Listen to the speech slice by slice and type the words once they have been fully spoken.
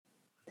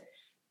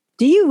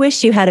Do you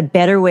wish you had a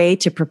better way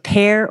to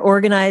prepare,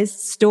 organize,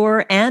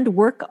 store, and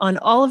work on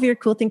all of your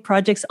quilting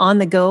projects on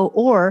the go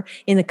or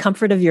in the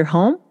comfort of your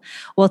home?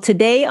 Well,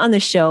 today on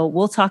the show,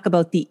 we'll talk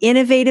about the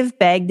innovative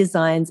bag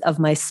designs of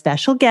my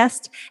special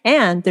guest,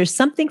 and there's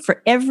something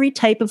for every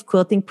type of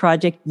quilting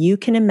project you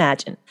can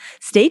imagine.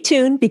 Stay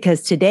tuned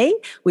because today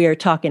we are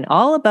talking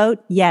all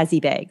about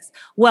Yazzii bags.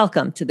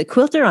 Welcome to the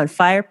Quilter on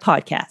Fire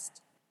podcast.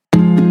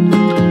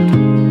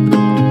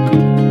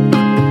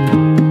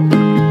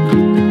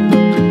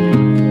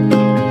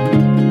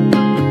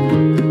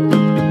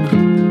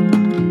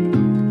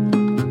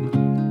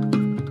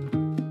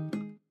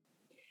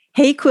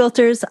 Hey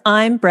quilters,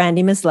 I'm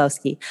Brandy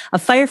Maslowski, a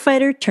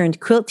firefighter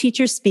turned quilt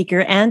teacher,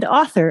 speaker, and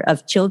author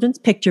of children's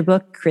picture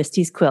book,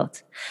 Christie's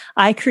Quilt.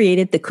 I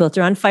created the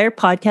Quilter on Fire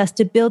podcast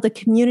to build a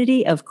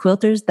community of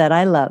quilters that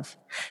I love.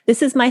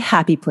 This is my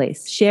happy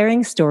place,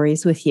 sharing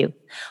stories with you.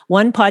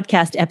 One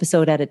podcast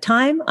episode at a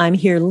time, I'm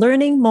here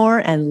learning more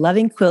and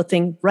loving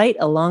quilting right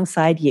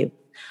alongside you.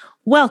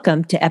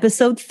 Welcome to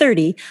episode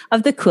 30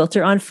 of the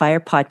Quilter on Fire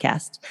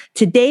podcast.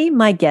 Today,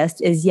 my guest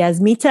is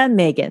Yasmita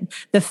Magan,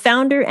 the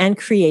founder and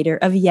creator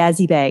of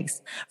Yazzii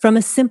bags. From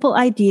a simple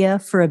idea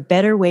for a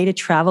better way to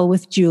travel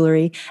with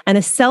jewelry and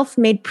a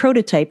self-made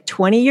prototype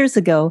 20 years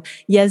ago,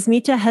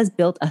 Yasmita has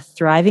built a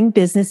thriving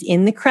business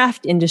in the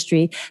craft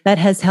industry that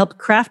has helped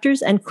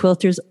crafters and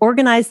quilters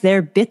organize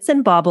their bits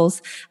and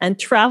baubles and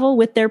travel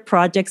with their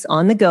projects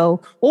on the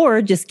go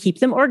or just keep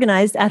them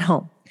organized at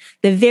home.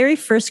 The very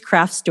first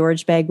craft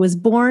storage bag was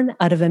born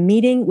out of a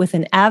meeting with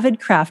an avid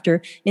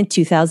crafter in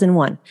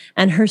 2001,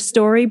 and her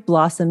story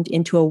blossomed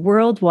into a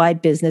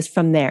worldwide business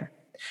from there.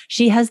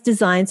 She has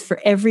designs for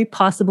every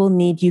possible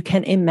need you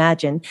can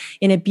imagine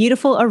in a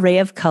beautiful array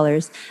of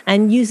colors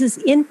and uses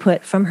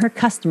input from her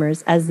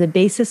customers as the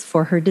basis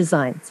for her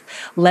designs.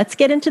 Let's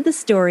get into the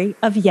story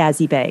of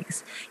Yazzii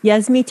bags.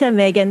 Yasmita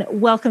Magan,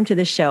 welcome to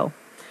the show.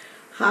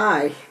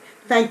 Hi,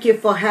 thank you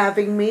for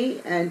having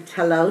me, and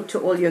hello to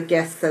all your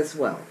guests as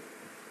well.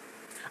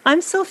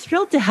 I'm so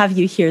thrilled to have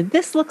you here.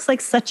 This looks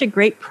like such a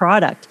great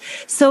product.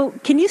 So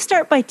can you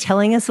start by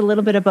telling us a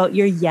little bit about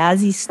your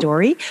Yazzii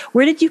story?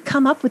 Where did you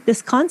come up with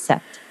this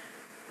concept?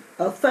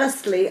 Well,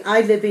 firstly,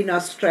 I live in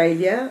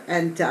Australia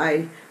and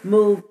I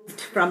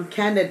moved from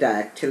Canada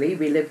actually.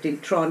 We lived in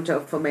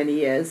Toronto for many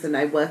years and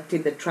I worked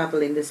in the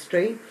travel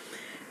industry.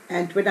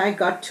 And when I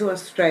got to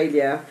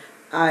Australia,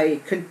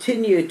 I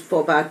continued for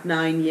about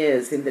 9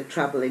 years in the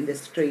travel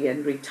industry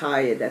and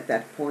retired at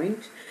that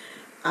point.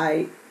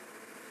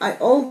 I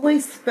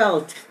always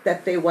felt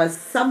that there was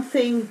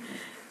something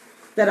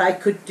that I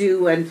could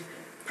do and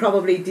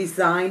probably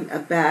design a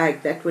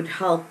bag that would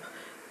help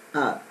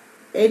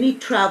any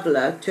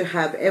traveler to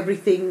have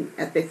everything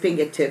at their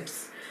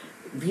fingertips,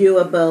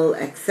 viewable,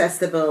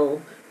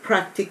 accessible,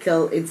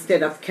 practical,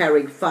 instead of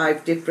carrying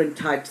 5 different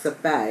types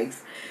of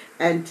bags.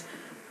 And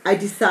I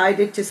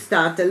decided to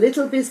start a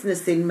little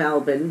business in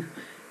Melbourne.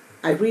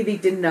 I really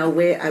didn't know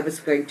where I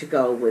was going to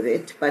go with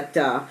it, but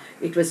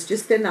it was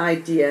just an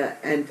idea,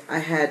 and I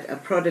had a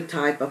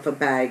prototype of a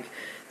bag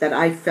that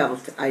I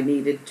felt I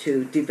needed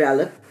to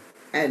develop,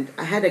 and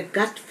I had a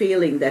gut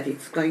feeling that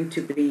it's going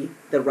to be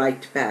the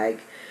right bag.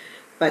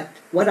 But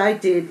what I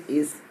did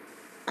is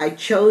I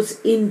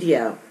chose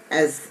India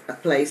as a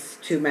place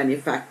to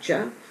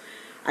manufacture.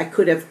 I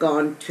could have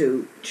gone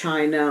to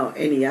China or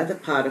any other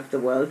part of the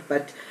world,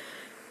 but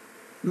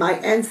my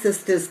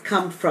ancestors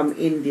come from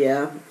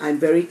India. I'm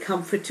very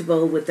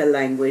comfortable with the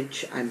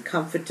language. I'm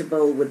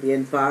comfortable with the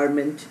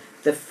environment,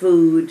 the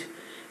food.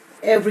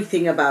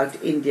 Everything about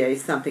India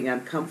is something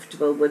I'm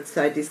comfortable with.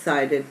 So I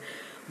decided,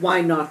 why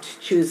not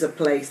choose a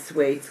place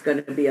where it's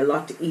going to be a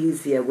lot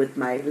easier with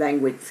my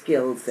language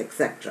skills,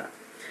 etc.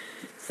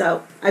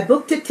 So I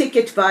booked a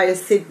ticket via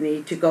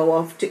Sydney to go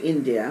off to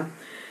India.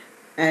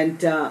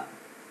 And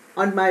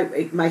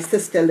my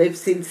sister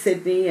lives in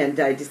Sydney and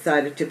I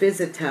decided to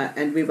visit her,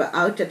 and we were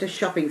out at a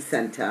shopping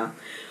centre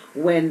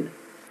when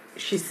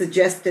she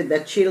suggested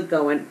that she'll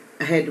go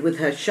ahead with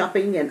her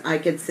shopping and I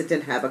can sit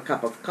and have a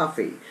cup of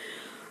coffee.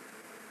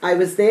 I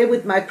was there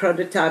with my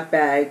prototype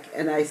bag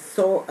and I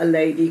saw a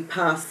lady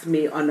pass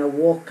me on a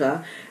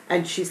walker,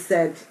 and she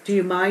said, "Do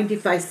you mind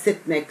if I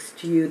sit next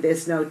to you?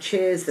 There's no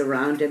chairs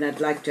around and I'd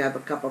like to have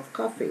a cup of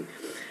coffee."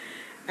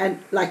 And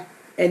like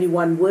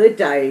anyone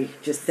would, I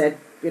just said,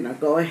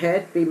 go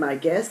ahead, be my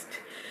guest.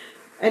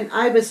 And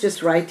I was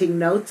just writing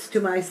notes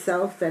to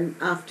myself, and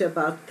after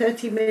about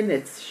 30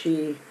 minutes,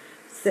 she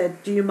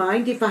said, "Do you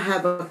mind if I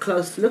have a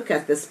close look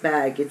at this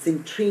bag? It's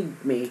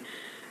intrigued me."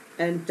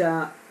 And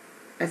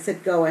I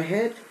said, "Go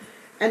ahead."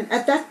 And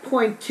at that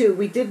point, too,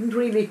 we didn't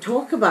really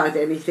talk about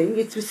anything.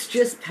 It was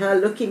just her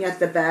looking at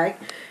the bag.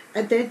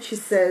 And then she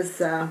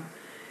says,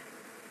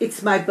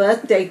 "It's my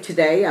birthday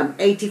today. I'm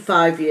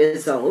 85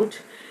 years old.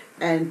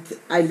 And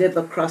I live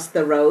across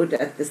the road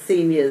at the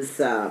seniors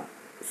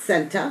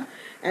center,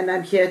 and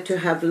I'm here to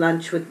have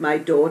lunch with my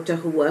daughter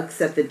who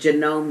works at the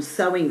Genome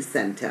Sewing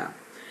Center."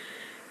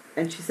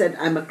 And she said,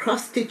 "I'm a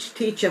cross-stitch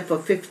teacher for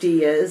 50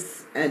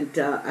 years, and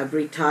I've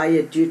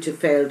retired due to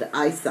failed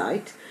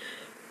eyesight.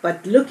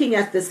 But looking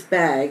at this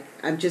bag,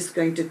 I'm just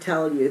going to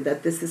tell you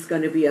that this is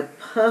going to be a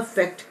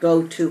perfect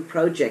go-to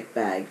project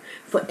bag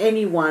for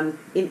anyone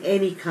in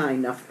any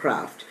kind of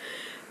craft.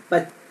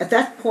 But at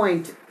that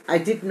point, I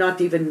did not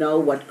even know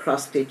what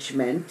cross-stitch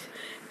meant.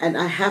 And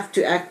I have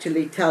to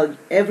actually tell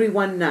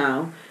everyone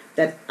now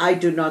that I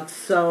do not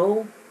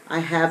sew. I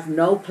have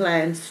no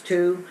plans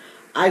to.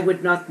 I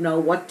would not know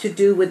what to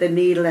do with a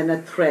needle and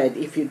a thread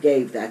if you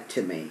gave that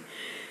to me.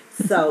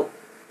 So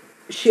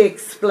she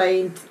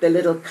explained the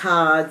little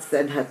cards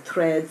and her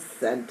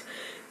threads, and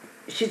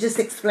she just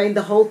explained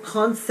the whole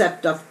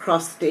concept of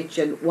cross-stitch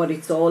and what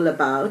it's all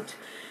about.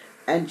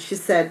 And she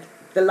said,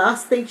 the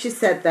last thing she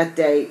said that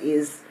day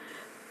is,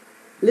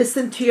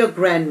 listen to your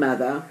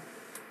grandmother.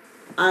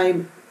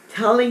 I'm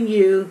telling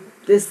you,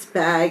 this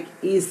bag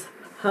is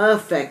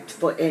perfect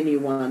for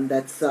anyone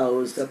that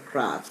sews or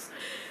crafts.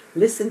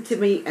 Listen to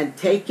me and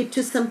take it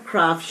to some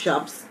craft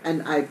shops,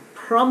 and I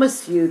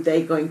promise you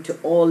they're going to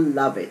all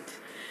love it.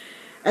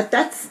 At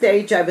that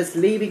stage, I was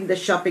leaving the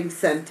shopping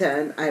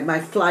center, and my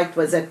flight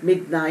was at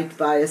midnight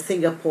via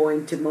Singapore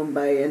into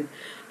Mumbai, and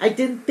I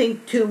didn't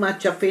think too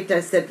much of it.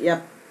 I said,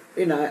 yep,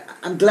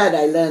 I'm glad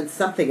I learned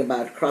something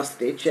about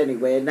cross-stitch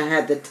anyway, and I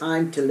had the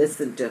time to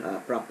listen to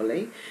her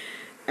properly.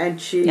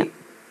 And she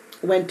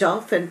went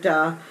off, and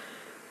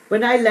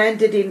when I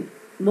landed in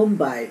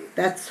Mumbai,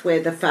 that's where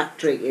the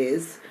factory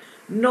is.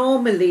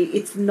 Normally,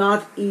 it's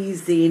not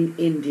easy in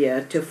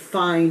India to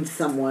find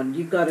someone.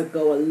 You got to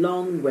go a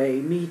long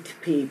way, meet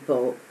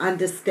people,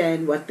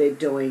 understand what they're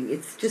doing.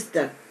 It's just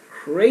a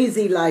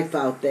crazy life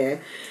out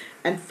there.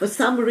 And for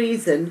some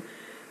reason,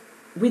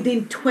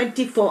 within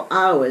 24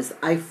 hours,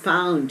 I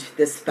found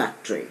this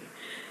factory.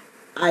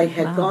 I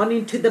had gone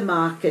into the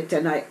market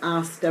and I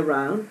asked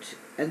around,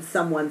 and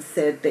someone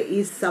said there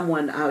is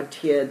someone out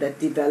here that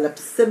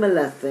develops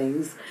similar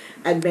things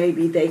and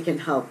maybe they can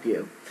help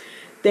you.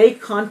 They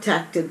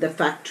contacted the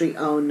factory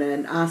owner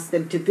and asked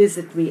them to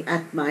visit me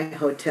at my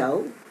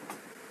hotel.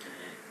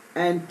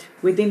 And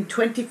within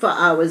 24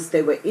 hours,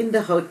 they were in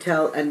the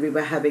hotel and we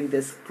were having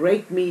this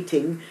great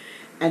meeting,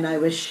 and I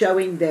was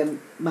showing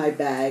them my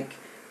bag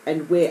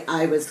and where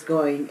I was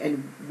going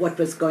and what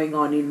was going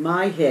on in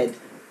my head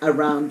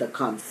around the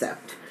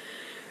concept.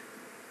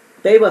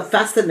 They were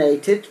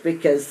fascinated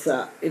because,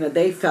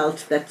 they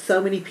felt that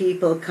so many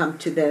people come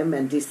to them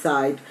and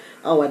decide,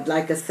 oh, I'd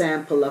like a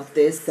sample of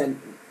this,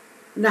 and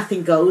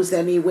nothing goes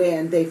anywhere,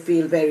 and they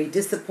feel very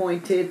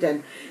disappointed.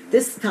 And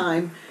this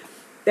time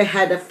they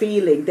had a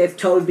feeling, they've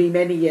told me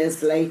many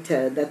years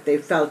later, that they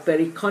felt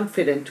very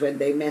confident when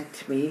they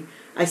met me.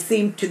 I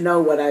seemed to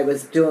know what I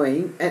was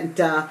doing, and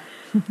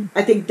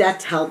I think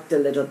that helped a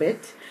little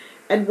bit.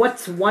 And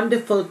what's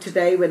wonderful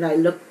today when I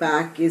look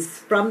back is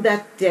from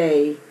that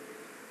day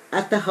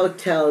at the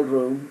hotel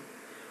room,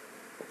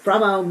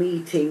 from our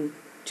meeting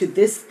to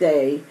this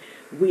day,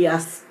 we are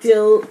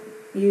still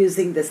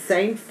using the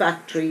same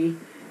factory.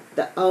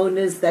 The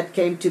owners that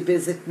came to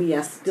visit me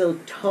are still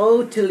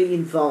totally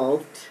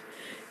involved.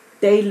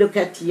 They look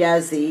at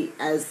Yazzii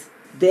as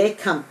their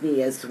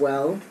company as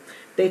well.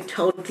 They're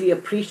totally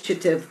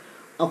appreciative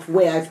of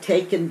where I've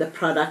taken the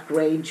product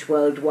range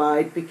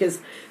worldwide, because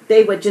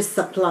they were just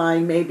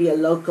supplying maybe a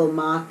local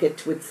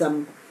market with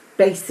some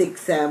basic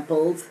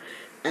samples,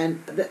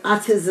 and the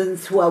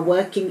artisans who are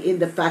working in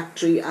the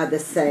factory are the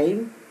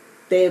same.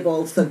 They've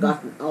also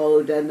gotten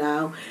older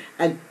now,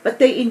 but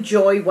they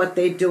enjoy what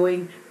they're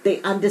doing.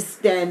 They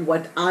understand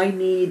what I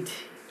need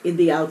in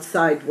the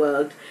outside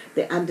world.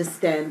 They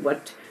understand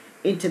what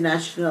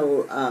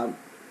international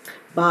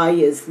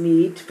buyers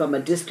need from a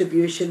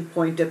distribution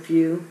point of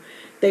view.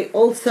 They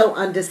also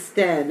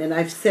understand, and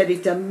I've said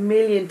it a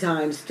million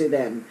times to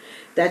them,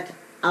 that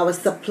our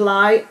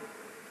supply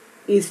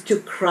is to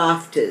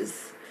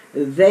crafters.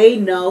 They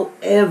know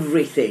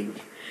everything.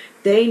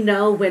 They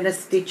know when a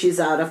stitch is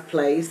out of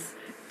place.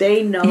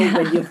 They know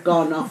when you've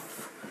gone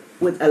off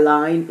with a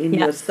line in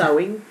your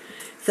sewing.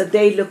 So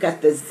they look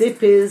at the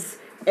zippers.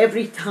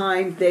 Every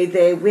time they're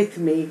there with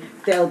me,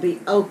 they'll be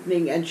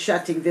opening and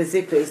shutting the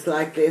zippers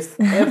like this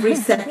every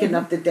second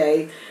of the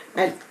day.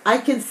 And I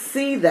can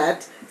see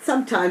that.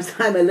 Sometimes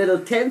I'm a little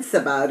tense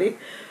about it,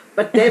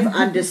 but they've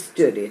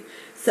understood it.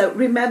 So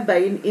remember,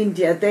 in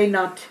India, they're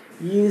not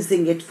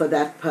using it for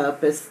that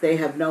purpose. They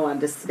have no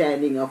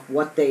understanding of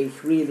what they're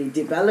really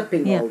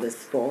developing all this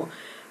for.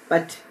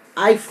 But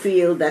I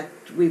feel that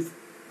we've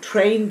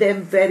trained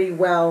them very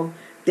well.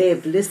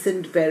 They've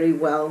listened very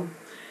well.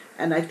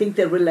 And I think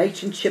the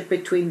relationship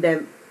between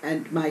them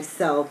and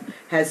myself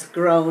has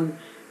grown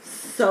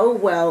so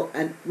well,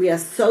 and we are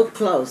so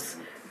close.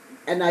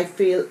 And I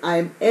feel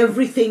I'm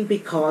everything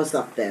because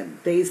of them.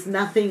 There's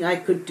nothing I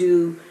could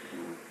do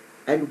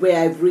and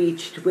where I've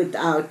reached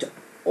without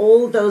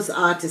all those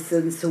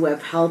artisans who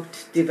have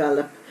helped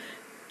develop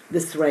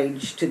this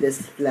range to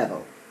this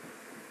level.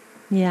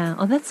 Yeah.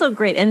 Oh, that's so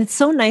great. And it's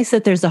so nice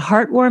that there's a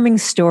heartwarming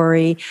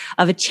story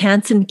of a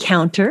chance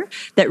encounter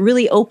that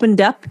really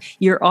opened up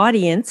your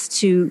audience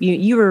to you.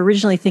 You were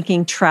originally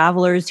thinking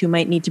travelers who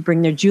might need to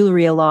bring their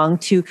jewelry along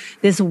to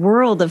this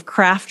world of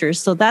crafters.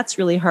 So that's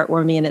really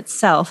heartwarming in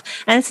itself.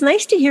 And it's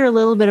nice to hear a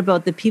little bit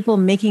about the people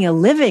making a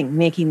living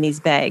making these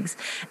bags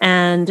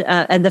and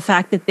the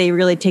fact that they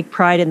really take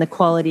pride in the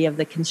quality of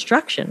the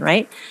construction,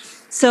 right?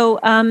 So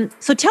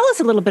tell us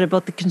a little bit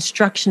about the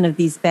construction of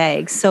these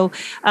bags. So,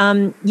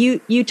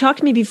 you talked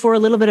to me before a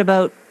little bit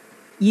about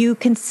you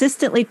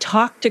consistently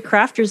talk to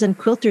crafters and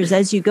quilters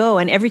as you go,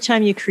 and every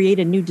time you create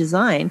a new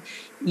design,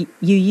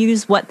 you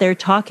use what they're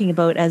talking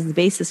about as the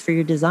basis for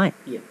your design.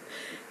 Yeah,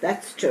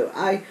 that's true.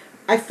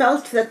 I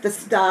felt that the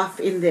staff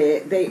in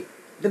there,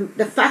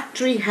 the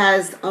factory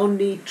has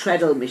only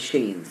treadle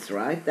machines,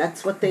 right?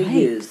 That's what they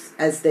use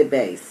as their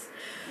base.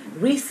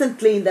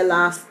 Recently, in the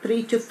last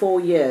 3 to 4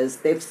 years,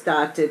 they've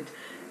started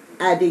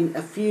adding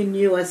a few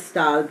newer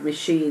styled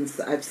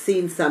machines. I've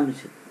seen some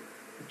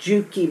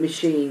Juki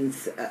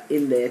machines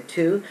in there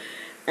too.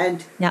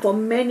 And for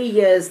many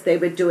years, they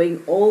were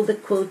doing all the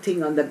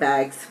quilting on the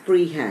bags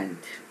freehand.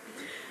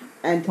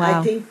 And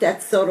I think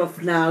that's sort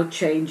of now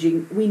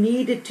changing. We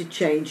needed to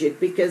change it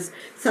because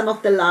some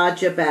of the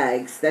larger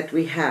bags that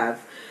we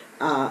have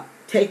are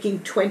taking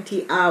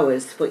 20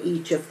 hours for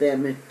each of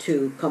them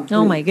to complete.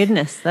 Oh my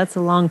goodness, that's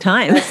a long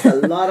time. That's a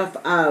lot of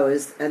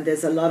hours, and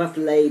there's a lot of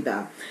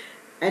labor.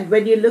 And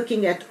when you're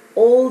looking at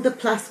all the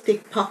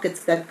plastic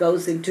pockets that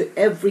goes into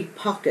every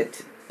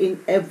pocket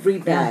in every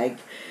bag,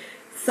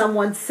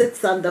 someone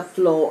sits on the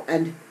floor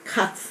and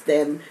cuts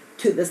them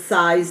to the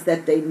size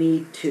that they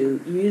need to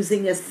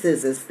using a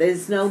scissors.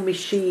 There's no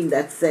machine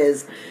that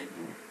says,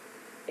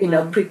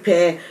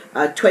 prepare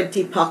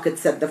 20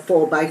 pockets at the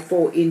 4 by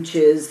 4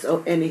 inches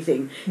or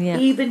anything.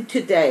 Even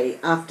today,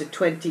 after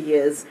 20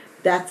 years,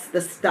 that's the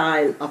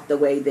style of the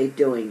way they're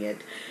doing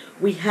it.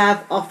 We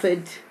have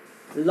offered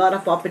a lot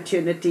of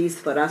opportunities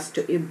for us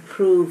to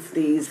improve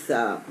these,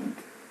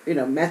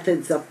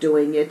 methods of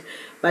doing it,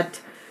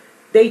 but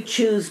they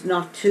choose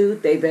not to.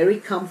 They're very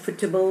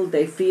comfortable.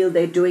 They feel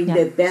they're doing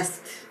their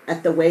best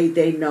at the way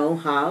they know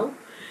how,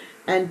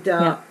 and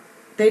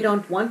they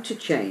don't want to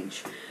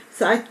change.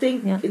 So I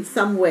think in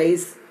some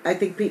ways, I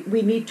think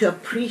we need to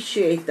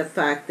appreciate the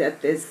fact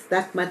that there's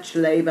that much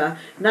labor.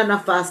 None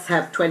of us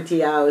have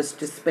 20 hours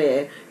to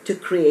spare to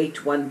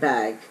create one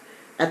bag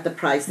at the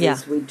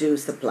prices we do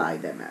supply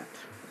them at.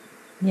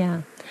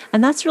 Yeah.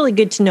 And that's really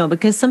good to know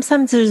because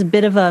sometimes there's a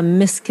bit of a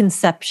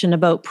misconception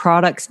about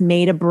products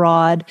made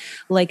abroad,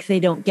 like they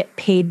don't get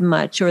paid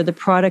much or the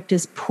product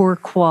is poor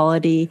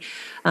quality.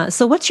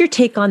 So what's your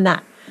take on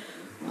that?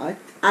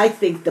 I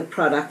think the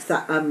products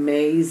are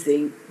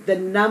amazing. The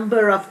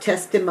number of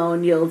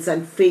testimonials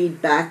and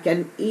feedback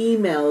and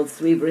emails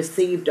we've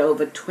received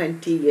over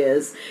 20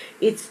 years,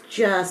 it's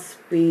just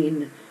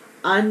been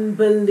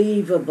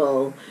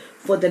unbelievable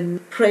for the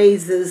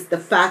praises, the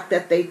fact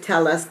that they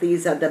tell us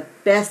these are the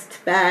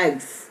best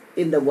bags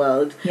in the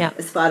world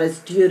as far as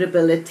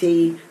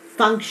durability,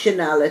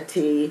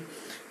 functionality,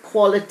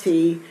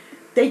 quality.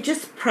 They're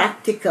just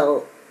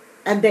practical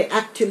and they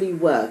actually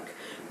work.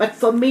 But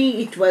for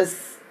me, it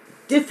was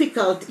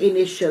difficult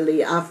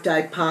initially after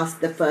I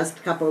passed the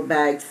first couple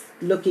bags,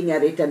 looking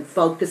at it and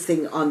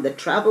focusing on the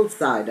travel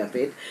side of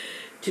it,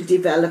 to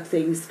develop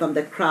things from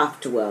the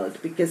craft world,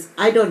 because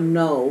I don't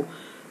know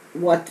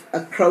what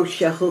a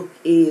crochet hook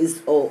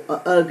is, or an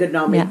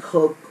ergonomic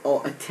hook,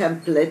 or a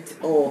template,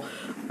 or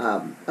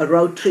a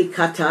rotary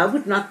cutter. I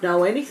would not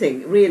know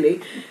anything,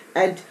 really.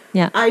 And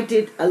I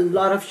did a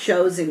lot of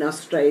shows in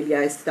Australia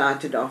I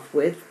started off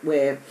with,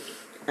 where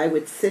I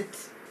would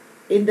sit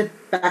in the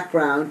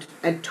background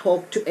and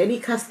talk to any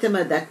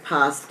customer that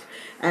passed,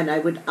 and I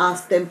would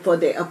ask them for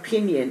their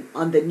opinion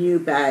on the new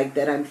bag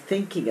that I'm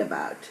thinking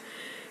about.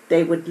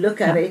 They would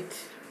look at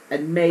it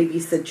and maybe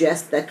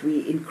suggest that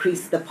we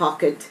increase the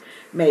pocket,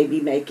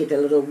 maybe make it a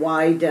little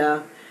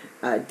wider,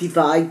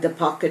 divide the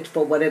pocket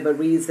for whatever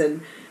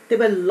reason. There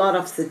were a lot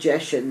of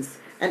suggestions,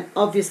 and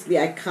obviously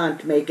I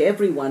can't make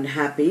everyone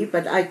happy,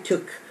 but I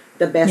took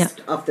the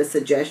best of the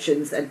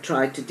suggestions and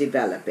tried to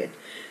develop it.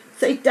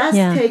 So it does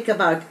take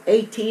about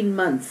 18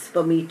 months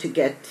for me to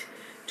get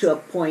to a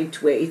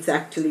point where it's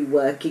actually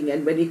working,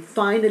 and when it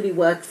finally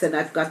works and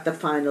I've got the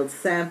final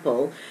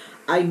sample,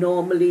 I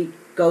normally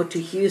go to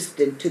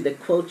Houston to the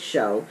quilt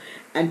show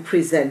and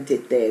present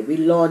it there. We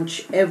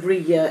launch every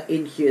year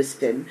in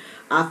Houston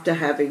after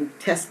having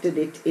tested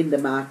it in the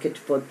market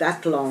for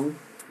that long,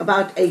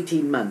 about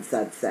 18 months,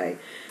 I'd say.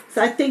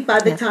 So I think by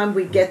the time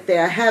we get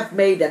there, I have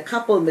made a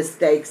couple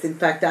mistakes. In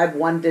fact, I've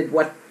wondered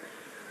what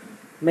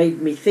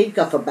made me think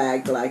of a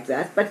bag like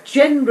that. But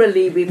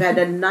generally, we've had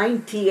a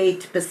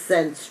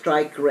 98%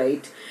 strike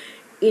rate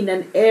in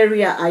an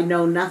area I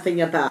know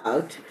nothing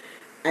about.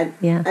 And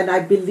I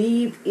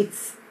believe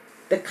it's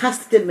the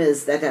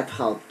customers that have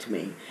helped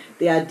me.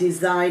 There are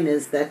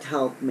designers that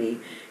help me.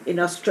 In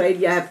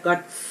Australia, I've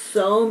got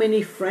so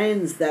many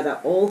friends that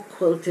are all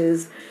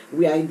quilters.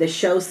 We are in the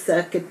show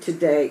circuit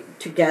today,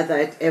 together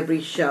at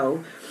every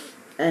show.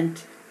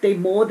 And they're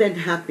more than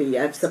happy.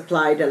 I've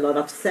supplied a lot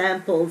of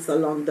samples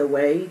along the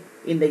way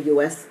in the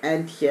US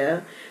and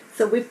here.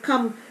 So we've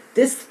come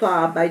this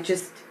far by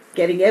just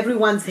getting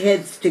everyone's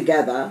heads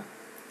together,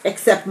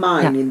 except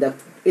mine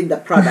in the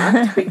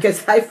product,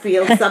 because I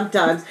feel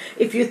sometimes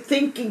if you're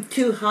thinking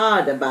too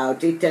hard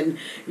about it and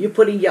you're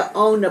putting your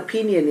own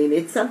opinion in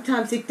it,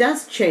 sometimes it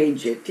does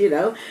change it, you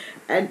know.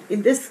 And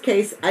in this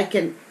case, I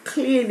can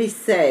clearly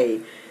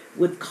say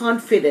with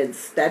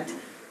confidence that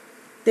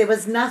there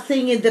was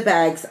nothing in the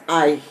bags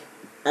I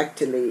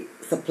actually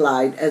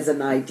supplied as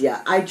an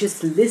idea. I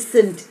just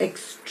listened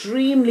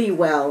extremely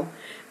well,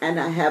 and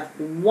I have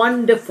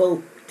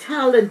wonderful,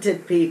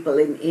 talented people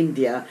in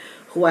India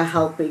who are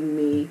helping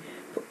me.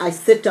 I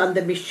sit on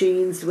the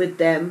machines with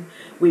them.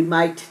 We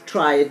might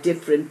try a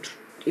different,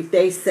 if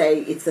they say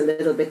it's a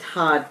little bit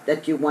hard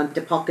that you want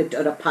a pocket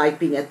or a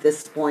piping at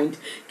this point,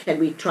 can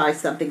we try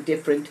something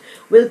different?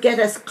 We'll get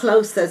as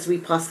close as we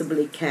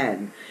possibly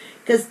can.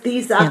 Because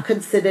these are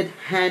considered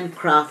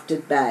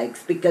handcrafted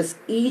bags, because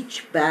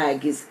each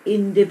bag is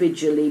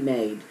individually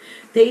made.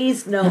 There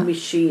is no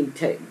machine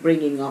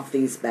bringing off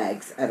these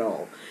bags at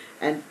all.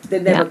 And they're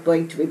never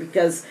going to be,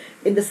 because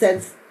in the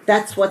sense,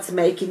 that's what's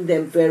making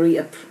them very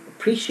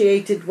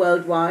appreciated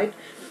worldwide.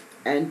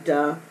 And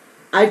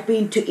I've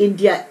been to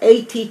India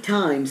 80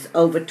 times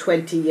over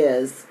 20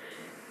 years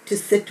to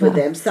sit with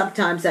them.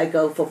 Sometimes I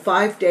go for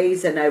 5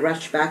 days and I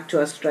rush back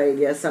to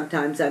Australia.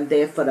 Sometimes I'm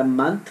there for a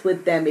month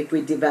with them if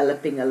we're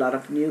developing a lot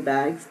of new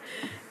bags.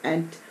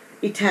 And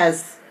it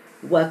has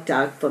worked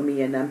out for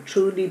me, and I'm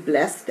truly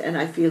blessed, and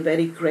I feel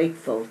very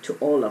grateful to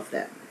all of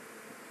them.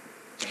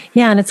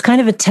 Yeah, and it's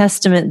kind of a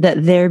testament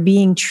that they're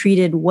being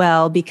treated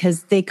well,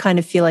 because they kind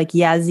of feel like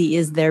Yazzii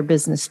is their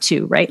business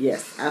too, right?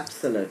 Yes,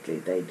 absolutely.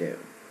 They do.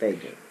 They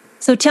do.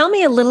 So tell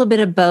me a little bit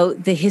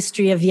about the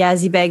history of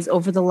Yazzii bags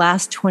over the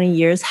last 20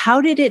 years. How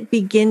did it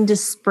begin to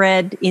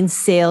spread in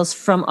sales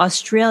from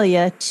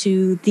Australia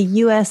to the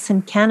US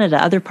and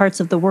Canada, other parts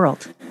of the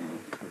world?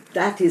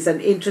 That is an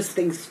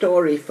interesting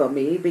story for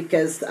me,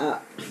 because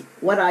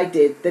what I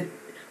did,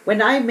 when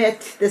I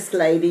met this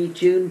lady,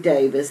 June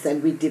Davis,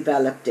 and we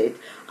developed it,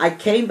 I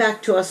came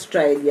back to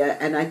Australia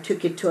and I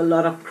took it to a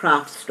lot of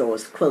craft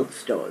stores, quilt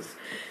stores,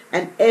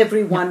 and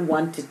everyone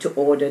wanted to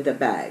order the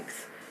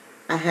bags.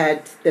 I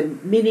had the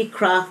mini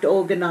craft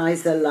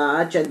organizer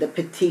large and the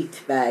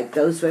petite bag.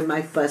 Those were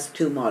my first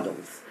two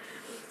models,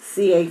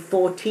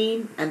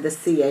 CA14 and the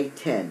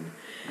CA10.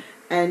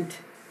 And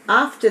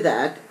after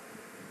that,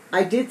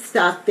 I did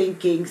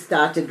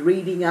started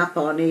reading up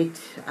on it.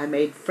 I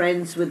made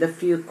friends with a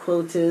few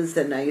quilters,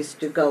 and I used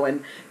to go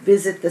and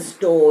visit the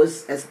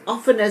stores as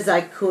often as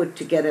I could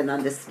to get an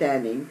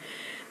understanding.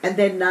 And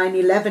then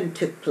 9/11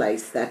 took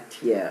place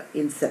that year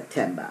in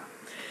September.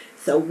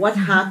 So what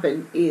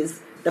happened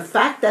is, the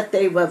fact that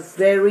they were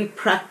very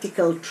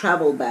practical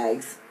travel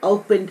bags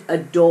opened a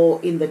door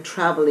in the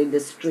travel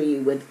industry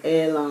with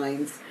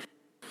airlines,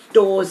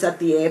 stores at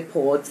the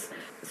airports,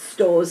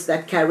 stores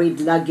that carried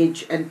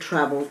luggage and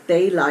travel.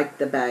 They liked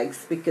the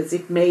bags because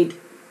it made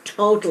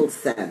total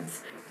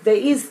sense. There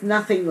is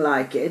nothing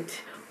like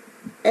it.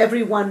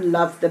 Everyone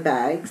loved the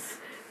bags.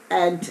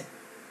 And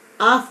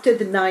after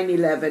the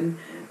 9/11,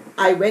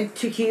 I went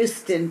to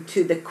Houston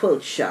to the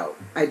quilt show.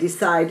 I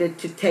decided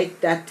to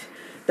take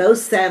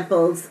those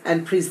samples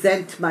and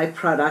present my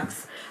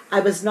products. I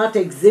was not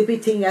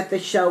exhibiting at the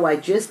show. I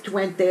just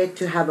went there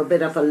to have a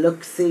bit of a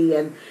look-see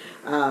and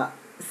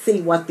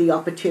see what the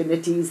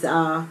opportunities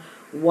are,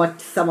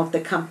 what some of the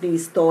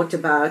companies thought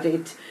about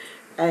it.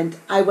 And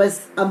I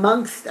was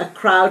amongst a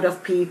crowd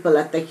of people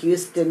at the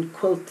Houston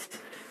Quilt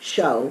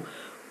Show,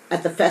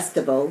 at the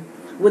festival,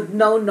 with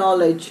no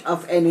knowledge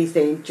of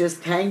anything,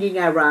 just hanging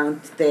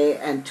around there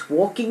and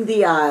walking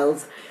the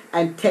aisles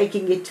and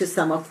taking it to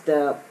some of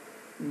the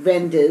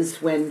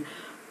vendors when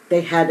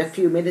they had a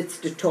few minutes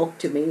to talk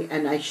to me,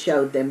 and I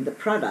showed them the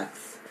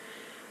products.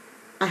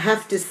 I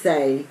have to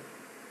say,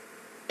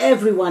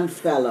 everyone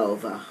fell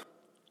over.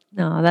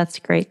 No, that's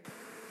great.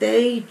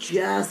 They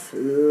just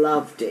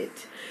loved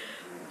it.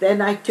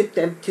 Then I took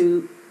them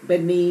to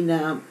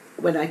Benina,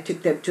 when I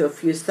took them to a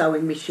few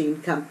sewing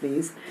machine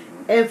companies.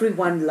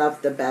 Everyone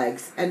loved the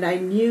bags. And I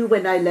knew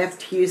when I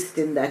left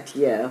Houston that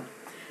year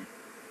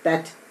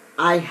that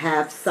I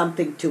have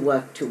something to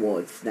work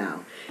towards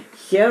now.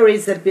 Here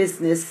is a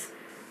business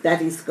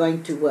that is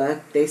going to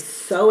work. They're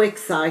so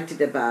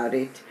excited about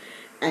it.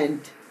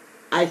 And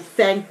I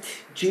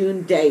thanked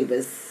June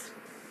Davis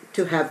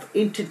to have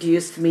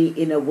introduced me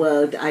in a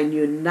world I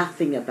knew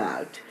nothing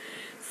about.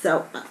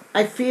 So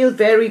I feel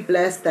very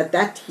blessed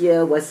that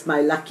year was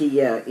my lucky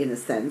year, in a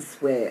sense,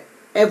 where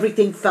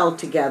everything fell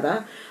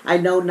together. I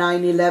know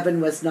 9/11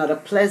 was not a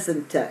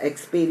pleasant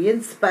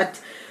experience,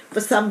 but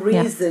for some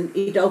reason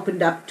it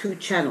opened up two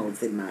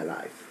channels in my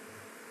life.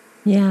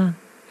 Yeah.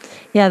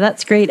 Yeah,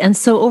 that's great. And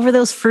so over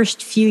those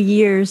first few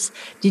years,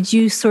 did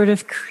you sort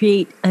of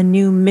create a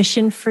new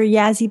mission for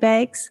Yazzii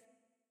bags?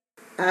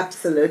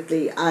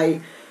 Absolutely.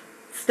 I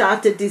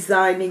started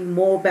designing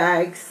more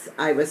bags.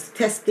 I was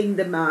testing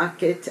the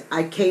market.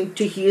 I came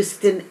to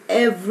Houston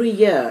every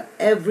year.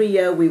 Every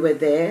year we were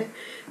there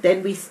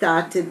Then we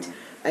started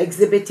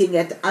exhibiting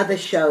at other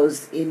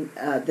shows in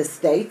the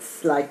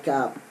States, like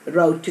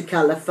Road to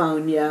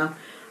California,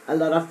 a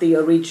lot of the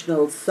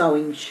original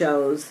sewing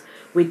shows.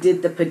 We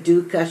did the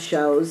Paducah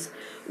shows.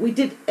 We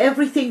did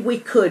everything we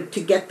could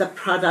to get the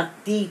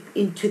product deep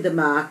into the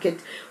market.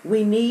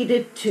 We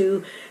needed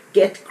to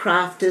get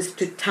crafters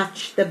to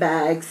touch the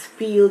bags,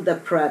 feel the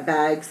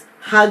bags,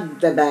 hug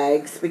the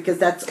bags, because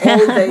that's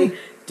all they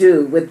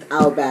do with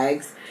our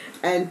bags.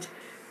 And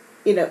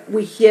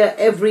we hear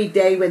every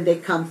day when they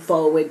come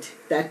forward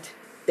that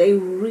they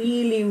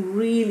really,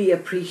 really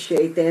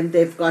appreciate them.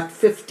 They've got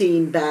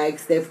 15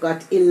 bags, they've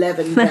got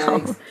 11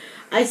 bags.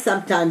 I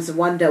sometimes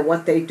wonder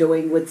what they're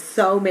doing with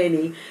so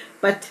many,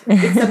 but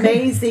it's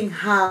amazing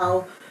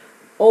how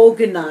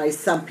organized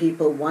some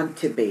people want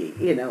to be,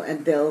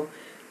 and they'll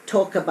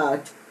talk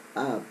about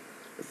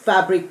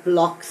fabric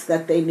blocks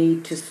that they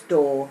need to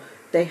store.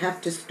 They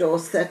have to store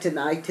certain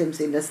items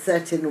in a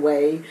certain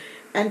way,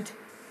 and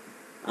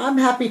I'm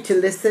happy to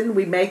listen.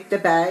 We make the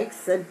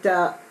bags, and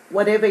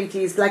whatever it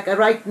is, like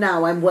right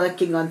now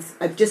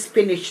I've just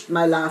finished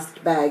my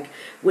last bag,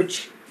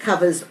 which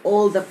covers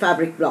all the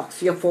fabric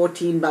blocks, your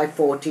 14 by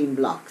 14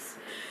 blocks.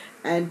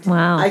 And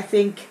wow. I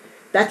think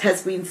that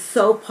has been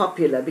so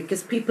popular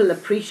because people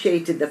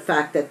appreciated the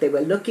fact that they were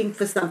looking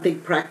for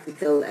something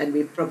practical, and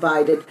we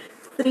provided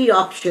 3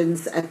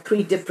 options at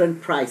 3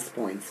 different price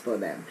points for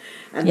them.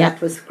 And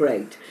that was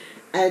great.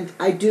 And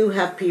I do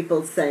have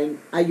people saying,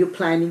 are you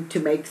planning to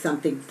make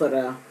something for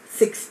a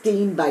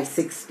 16 by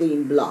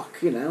 16 block,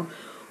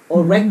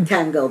 or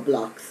rectangle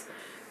blocks?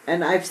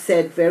 And I've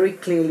said very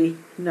clearly,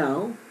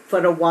 no,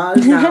 for a while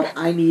now,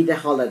 I need a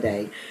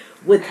holiday.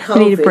 With COVID,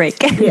 I need a break.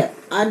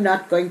 I'm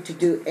not going to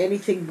do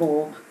anything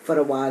more for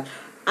a while.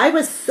 I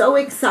was so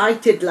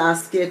excited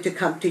last year to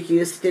come to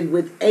Houston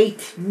with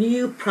 8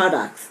 new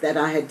products that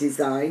I had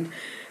designed,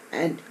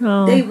 and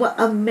they were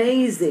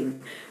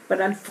amazing.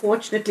 But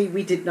unfortunately,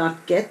 we did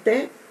not get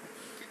there.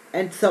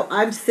 And so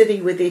I'm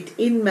sitting with it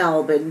in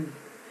Melbourne,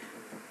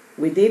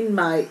 within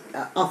my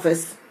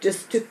office,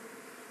 just to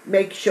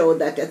make sure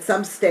that at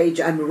some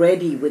stage I'm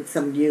ready with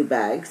some new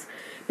bags.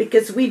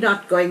 Because we're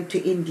not going to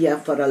India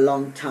for a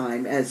long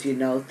time, as you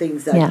know.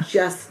 Things are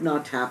just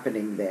not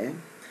happening there.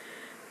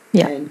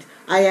 Yeah. And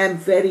I am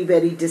very,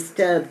 very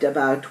disturbed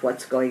about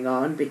what's going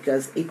on,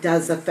 because it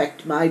does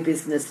affect my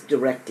business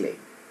directly.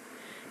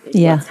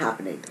 What's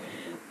happening.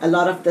 A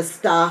lot of the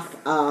staff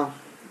are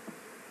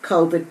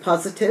COVID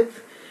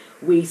positive.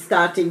 We're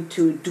starting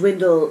to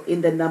dwindle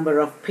in the number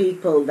of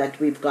people that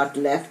we've got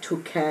left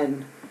who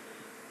can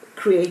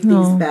create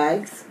these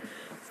bags.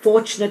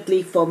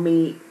 Fortunately for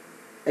me,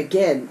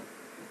 again,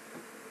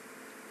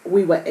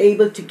 we were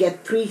able to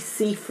get 3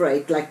 sea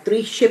freight, like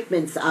 3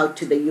 shipments out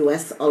to the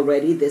US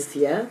already this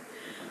year.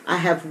 I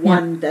have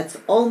one that's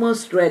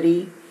almost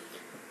ready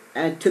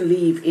to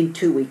leave in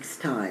 2 weeks'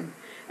 time.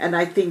 And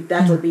I think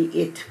that'll be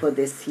it for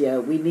this year.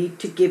 We need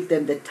to give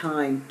them the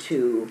time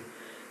to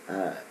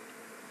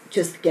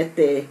just get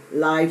their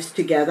lives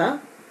together.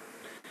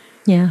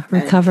 Yeah,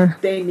 recover.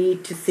 And they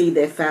need to see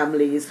their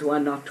families who are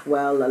not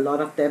well. A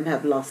lot of them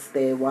have lost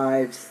their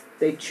wives,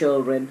 their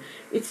children.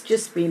 It's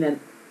just been a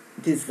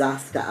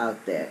disaster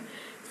out there.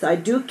 So I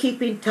do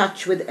keep in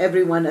touch with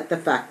everyone at the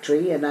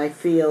factory, and I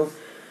feel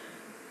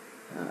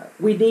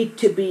we need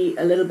to be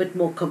a little bit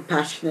more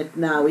compassionate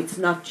now. It's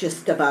not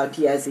just about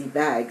Yazzii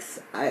bags.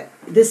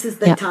 This is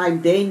the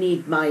time they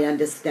need my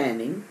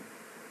understanding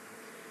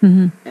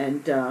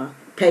and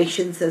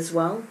patience as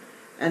well.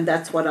 And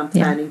that's what I'm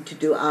planning to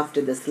do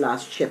after this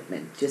last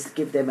shipment. Just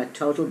give them a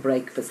total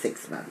break for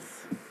 6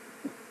 months.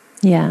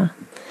 Yeah.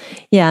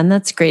 Yeah, and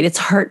that's great. It's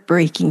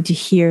heartbreaking to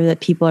hear that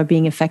people are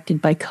being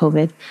affected by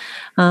COVID.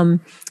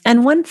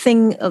 And one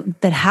thing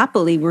that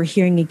happily we're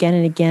hearing again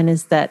and again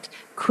is that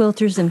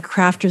quilters and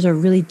crafters are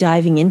really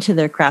diving into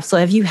their craft. So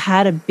have you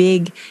had a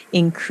big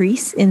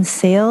increase in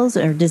sales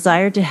or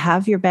desire to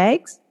have your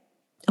bags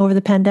over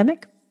the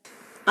pandemic?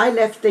 I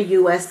left the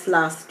US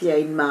last year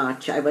in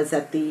March. I was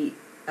at the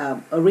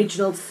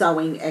Original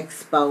Sewing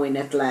Expo in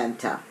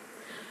Atlanta.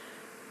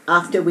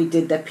 After we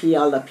did the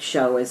Puyallup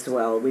show as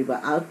well, we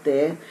were out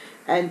there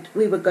and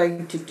we were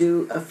going to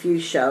do a few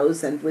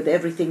shows, and with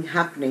everything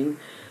happening,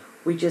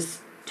 we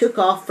just took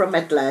off from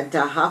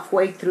Atlanta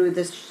halfway through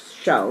the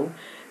show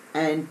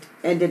and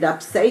ended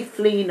up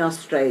safely in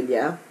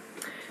Australia,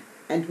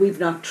 and we've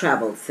not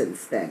traveled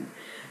since then.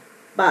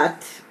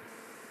 But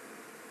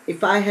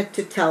if I had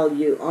to tell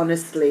you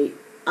honestly,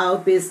 our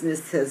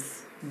business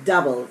has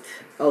doubled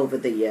over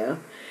the year.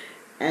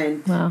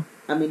 And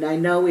I mean, I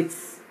know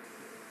it's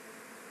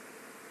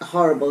a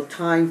horrible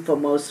time for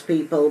most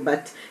people,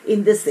 but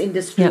in this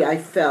industry, I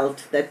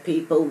felt that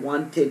people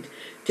wanted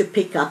to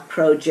pick up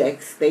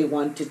projects. They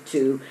wanted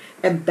to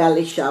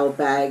embellish our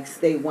bags.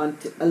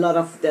 A lot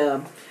of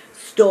the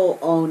store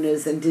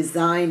owners and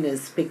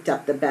designers picked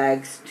up the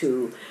bags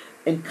to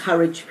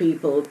encourage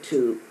people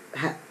to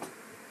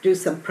do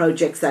some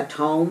projects at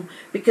home,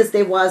 because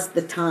there was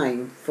the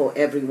time for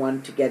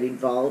everyone to get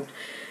involved.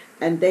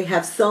 and they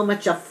have so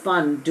much of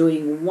fun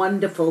doing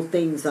wonderful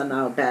things on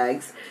our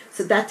bags.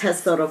 So that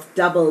has sort of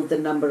doubled the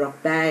number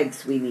of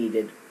bags we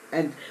needed,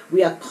 and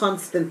we are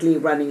constantly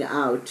running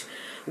out.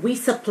 We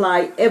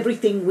supply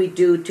everything we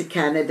do to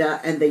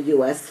Canada and the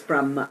US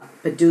from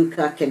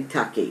Paducah,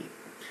 Kentucky.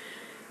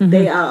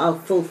 They are our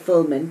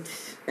fulfillment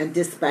and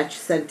dispatch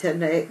center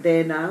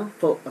there now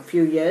for a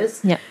few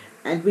years. Yeah.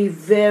 And we're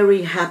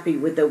very happy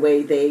with the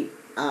way they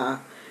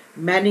are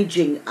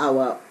managing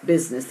our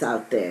business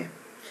out there.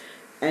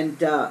 And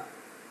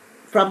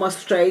from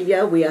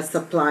Australia, we are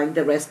supplying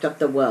the rest of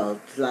the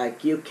world,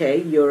 like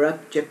UK,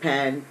 Europe,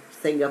 Japan,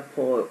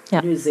 Singapore,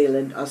 New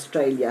Zealand,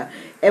 Australia.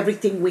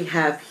 Everything we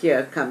have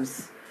here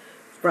comes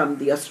from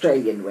the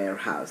Australian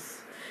warehouse.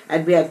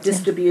 And we have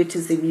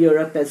distributors in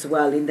Europe as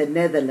well, in the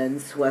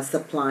Netherlands, who are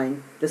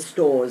supplying the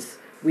stores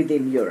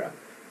within Europe.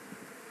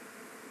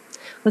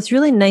 Well, it's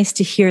really nice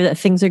to hear that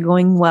things are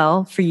going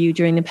well for you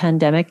during the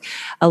pandemic.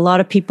 A lot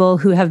of people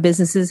who have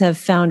businesses have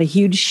found a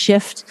huge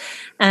shift.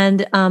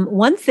 And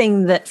one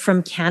thing that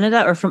from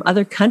Canada or from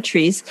other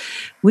countries,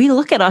 we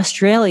look at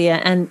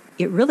Australia and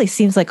it really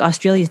seems like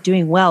Australia is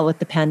doing well with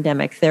the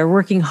pandemic. They're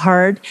working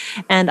hard.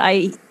 And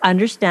I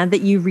understand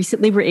that you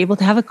recently were able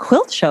to have a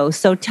quilt show.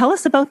 So tell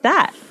us about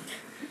that.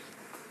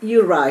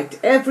 You're right.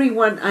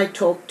 Everyone I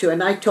talk to,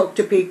 and I talk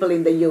to people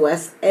in the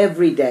US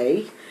every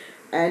day,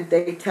 and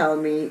they tell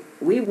me,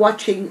 we're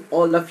watching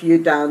all of you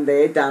down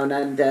there, down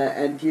under,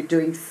 and you're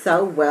doing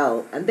so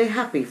well. And they're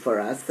happy for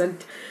us.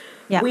 And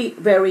we're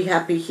very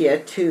happy here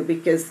too,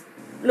 because,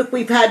 look,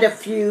 we've had a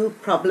few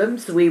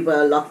problems. We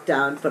were locked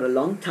down for a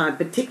long time,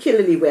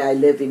 particularly where I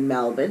live in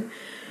Melbourne.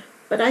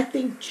 But I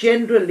think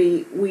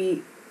generally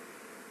we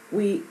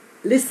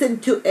listen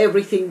to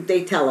everything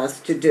they tell us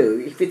to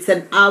do. If it's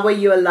an hour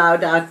you're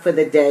allowed out for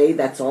the day,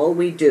 that's all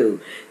we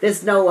do.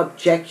 There's no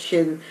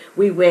objection.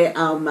 We wear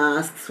our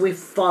masks. We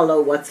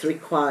follow what's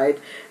required.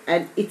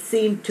 And it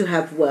seemed to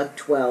have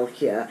worked well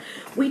here.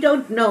 We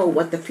don't know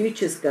what the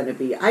future's going to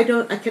be. I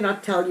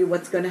cannot tell you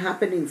what's going to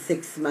happen in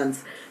 6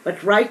 months.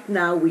 But right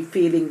now we're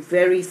feeling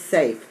very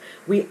safe.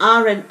 We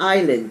are an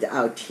island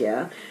out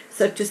here.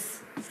 So to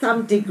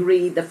some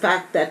degree, the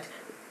fact that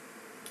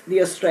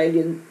the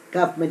Australian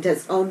government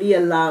is only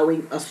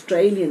allowing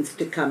Australians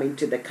to come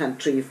into the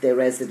country if they're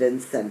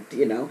residents and,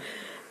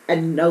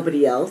 and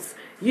nobody else.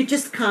 You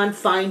just can't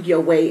find your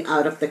way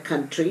out of the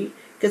country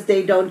because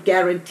they don't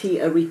guarantee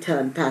a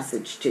return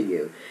passage to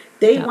you.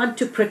 They want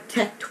to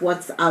protect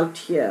what's out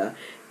here.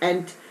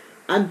 And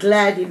I'm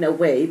glad in a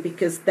way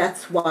because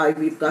that's why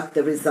we've got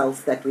the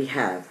results that we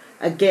have.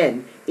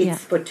 Again,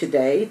 it's for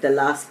today. The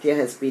last year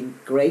has been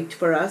great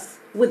for us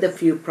with a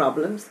few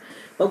problems.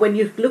 But when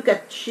you look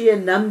at sheer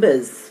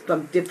numbers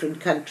from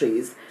different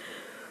countries,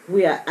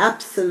 we are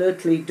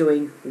absolutely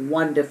doing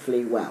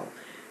wonderfully well.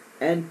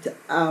 And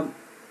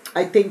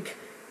I think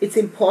it's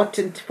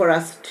important for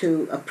us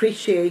to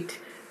appreciate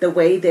the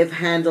way they've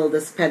handled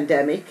this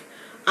pandemic.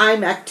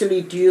 I'm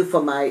actually due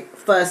for my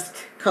first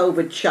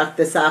COVID shot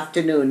this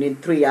afternoon in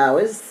 3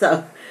 hours,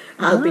 so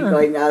I'll be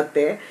going out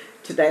there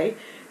today.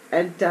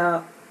 And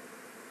I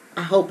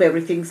hope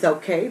everything's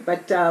okay,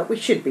 but we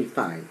should be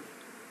fine.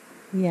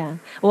 Yeah.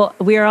 Well,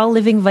 we are all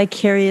living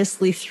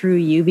vicariously through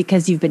you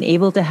because you've been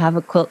able to have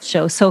a quilt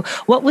show. So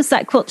what was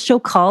that quilt show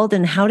called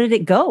and how did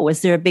it go?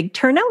 Was there a big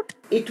turnout?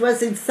 It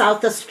was in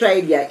South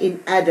Australia,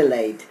 in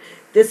Adelaide.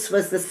 This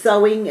was the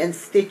Sewing and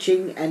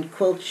Stitching and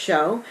Quilt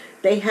Show.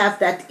 They have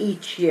that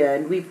each year,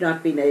 and we've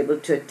not been able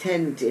to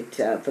attend it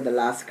for the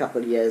last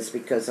couple of years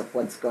because of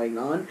what's going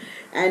on.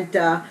 And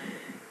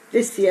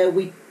this year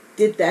we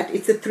did that.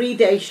 It's a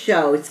 3-day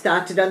show. It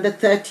started on the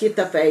 30th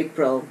of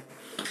April.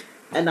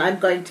 And I'm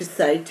going to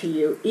say to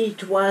you,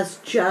 it was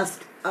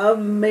just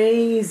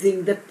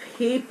amazing. The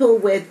people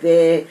were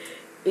there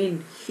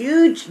in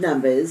huge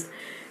numbers.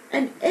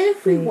 And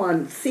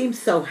everyone seemed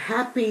so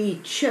happy,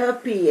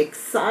 chirpy,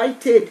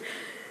 excited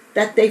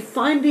that they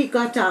finally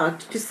got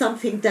out to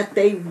something that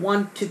they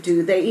want to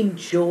do. They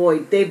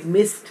enjoyed. They've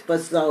missed for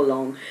so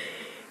long.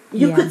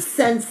 You could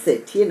sense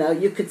it,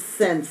 you could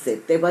sense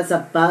it. There was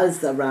a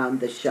buzz around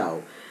the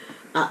show.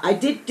 I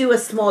did do a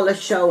smaller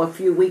show a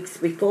few weeks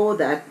before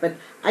that, but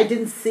I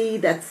didn't see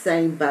that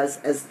same buzz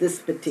as this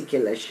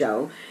particular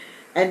show.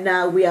 And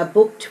now we are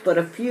booked for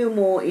a few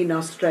more in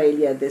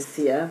Australia this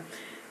year.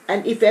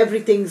 And if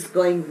everything's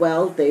going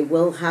well, they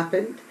will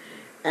happen.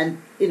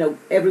 And,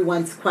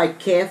 everyone's quite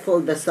careful,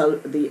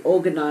 the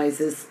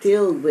organizers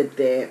still with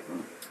their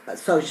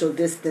social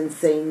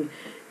distancing,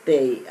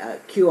 the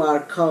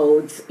QR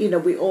codes.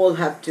 We all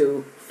have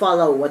to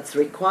follow what's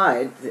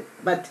required.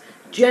 But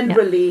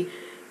generally,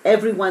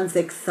 everyone's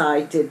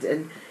excited.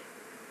 And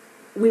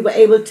we were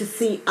able to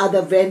see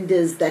other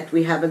vendors that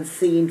we haven't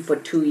seen for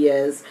 2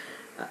 years,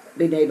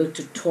 been able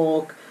to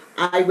talk.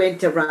 I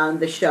went around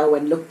the show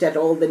and looked at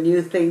all the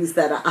new things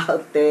that are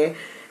out there.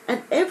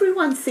 And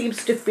everyone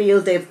seems to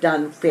feel they've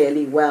done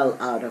fairly well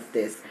out of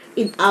this.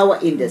 In our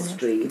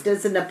industry, it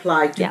doesn't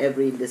apply to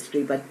every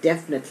industry, but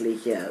definitely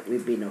here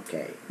we've been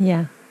okay.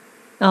 Yeah.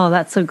 Oh,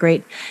 that's so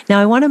great. Now,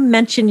 I want to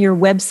mention your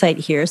website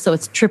here. So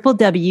it's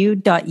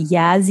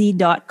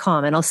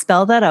www.yazzii.com, and I'll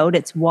spell that out.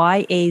 It's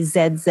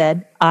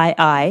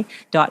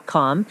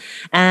YAZZII.com.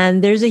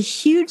 And there's a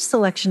huge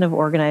selection of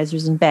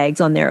organizers and bags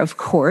on there, of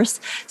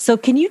course. So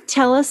can you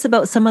tell us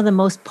about some of the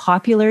most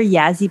popular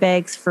Yazzii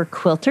bags for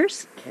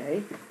quilters?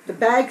 Okay. The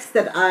bags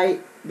that I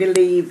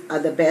believe are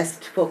the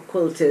best for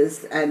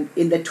quilters, and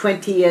in the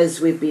 20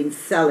 years we've been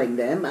selling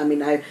them,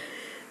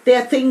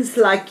 there are things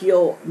like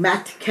your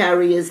mat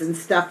carriers and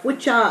stuff,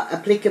 which are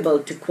applicable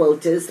to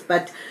quilters,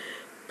 but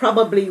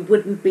probably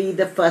wouldn't be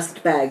the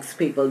first bags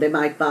people. They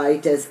might buy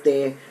it as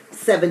their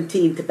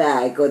 17th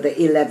bag or the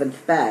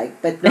 11th bag,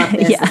 but not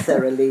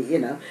necessarily,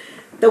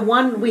 The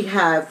one we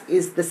have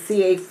is the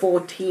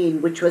CA14,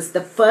 which was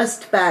the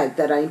first bag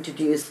that I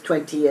introduced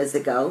 20 years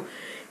ago.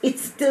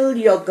 It's still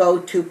your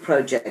go-to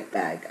project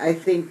bag. I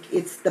think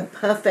it's the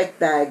perfect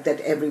bag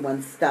that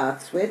everyone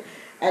starts with.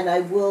 And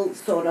I will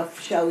sort of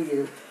show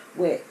you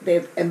where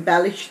they've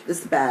embellished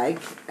this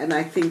bag, and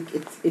I think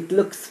it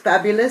looks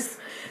fabulous.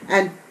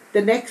 And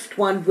the next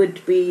one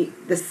would be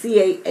the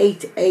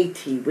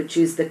CA880, which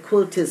is the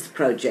quilter's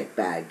project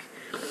bag.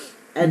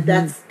 And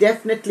that's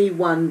definitely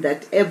one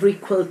that every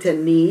quilter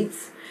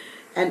needs.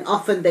 And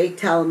often they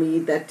tell me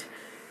that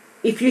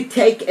if you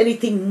take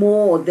anything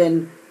more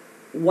than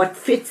what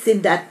fits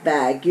in that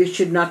bag, you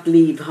should not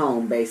leave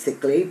home,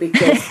 basically,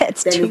 because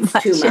it's too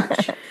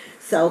much.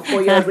 So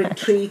for your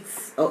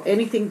retreats or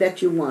anything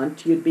that you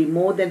want, you'd be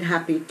more than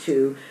happy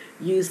to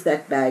use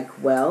that bag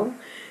well.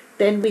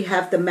 Then we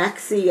have the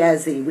Maxi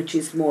Yazzii, which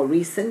is more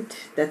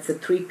recent. That's a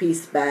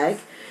 3-piece bag.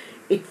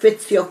 It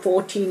fits your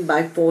 14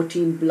 by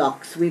 14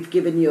 blocks. We've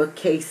given you a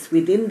case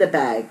within the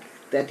bag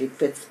that it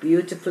fits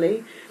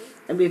beautifully.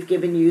 And we've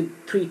given you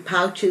 3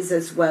 pouches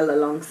as well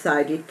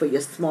alongside it for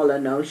your smaller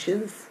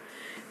notions.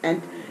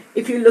 And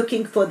if you're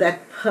looking for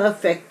that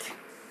perfect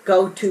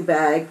go-to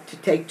bag to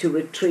take to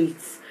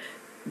retreats,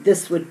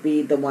 this would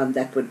be the one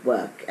that would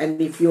work.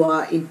 And if you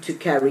are into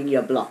carrying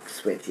your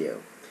blocks with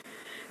you.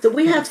 So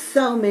we have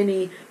so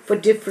many for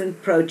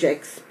different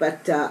projects,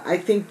 but I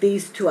think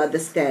these 2 are the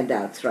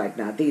standouts right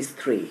now, these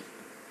 3.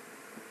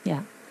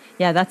 Yeah.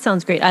 Yeah, that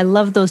sounds great. I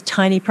love those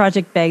tiny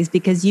project bags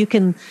because you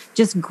can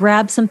just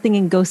grab something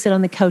and go sit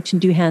on the couch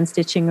and do hand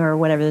stitching or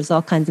whatever. There's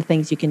all kinds of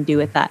things you can do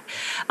with that.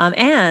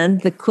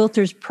 And the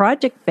quilter's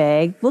project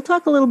bag, we'll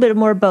talk a little bit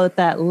more about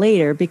that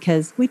later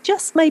because we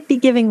just might be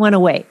giving one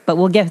away, but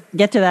we'll get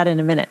to that in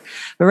a minute.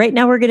 But right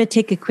now we're going to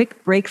take a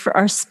quick break for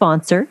our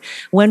sponsor.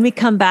 When we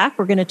come back,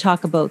 we're going to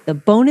talk about the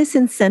bonus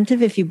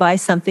incentive if you buy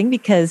something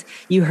because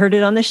you heard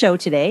it on the show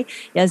today.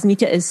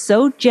 Yasmita is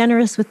so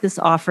generous with this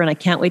offer and I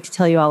can't wait to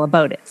tell you all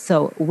about it.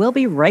 So we'll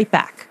be right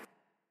back.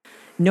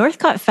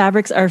 Northcott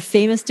Fabrics are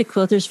famous to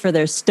quilters for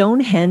their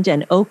Stonehenge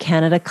and O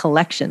Canada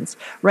collections.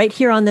 Right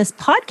here on this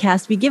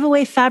podcast, we give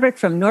away fabric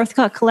from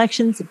Northcott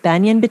Collections,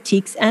 Banyan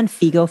Boutiques, and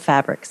Figo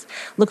Fabrics.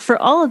 Look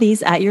for all of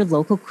these at your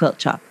local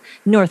quilt shop.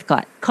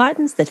 Northcott,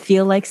 cottons that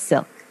feel like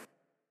silk.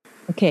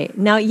 Okay,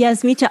 now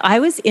Yasmita, I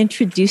was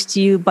introduced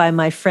to you by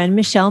my friend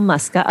Michelle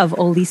Muska of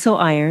Oliso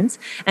Irons,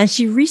 and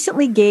she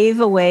recently gave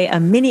away a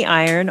mini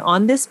iron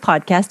on this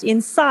podcast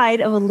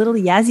inside of a little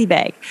Yazzii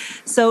bag.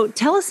 So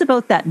tell us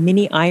about that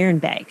mini iron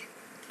bag.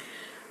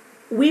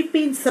 We've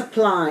been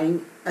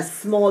supplying a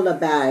smaller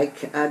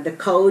bag. The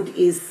code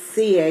is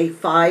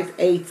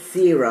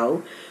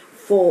CA580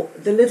 for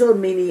the little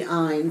mini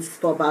irons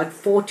for about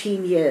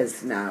 14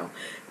 years now.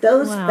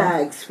 Those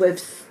bags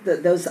with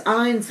those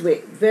irons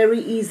were very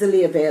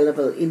easily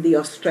available in the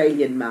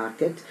Australian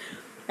market.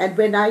 And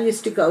when I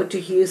used to go to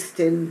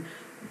Houston,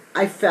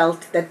 I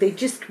felt that they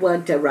just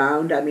weren't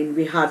around. I mean,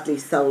 we hardly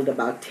sold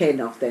about 10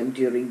 of them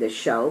during the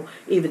show,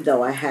 even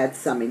though I had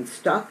some in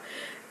stock.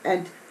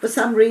 And for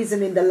some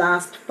reason, in the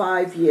last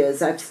 5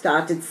 years, I've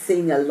started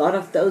seeing a lot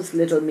of those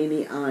little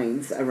mini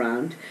irons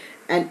around.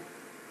 And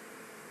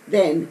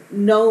then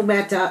no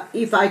matter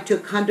if I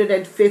took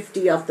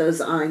 150 of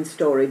those iron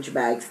storage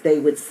bags, they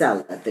would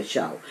sell at the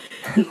show.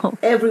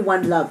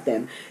 Everyone loved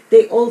them.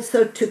 They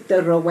also took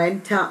the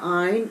Rowenta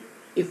iron,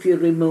 if you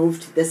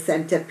removed the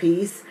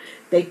centerpiece.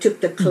 They took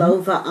the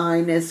Clover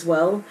iron as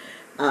well.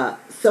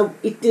 So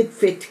it did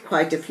fit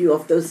quite a few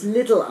of those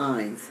little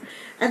irons.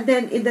 And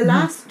then in the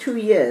last 2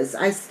 years,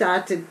 I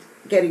started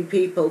getting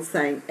people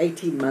saying,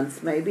 18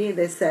 months maybe,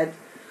 they said,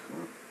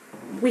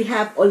 we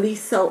have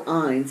Oliso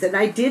irons. And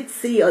I did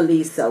see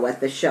Oliso at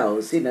the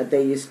shows. You know,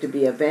 they used to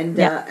be a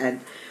vendor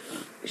and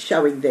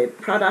showing their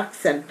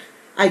products. And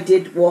I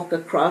did walk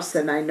across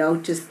and I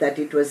noticed that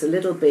it was a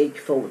little big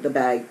for the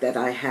bag that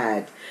I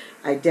had.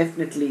 I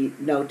definitely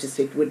noticed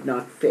it would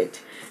not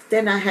fit.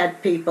 Then I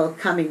had people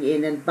coming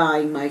in and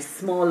buying my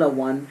smaller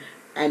one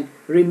and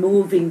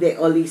removing the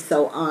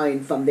Oliso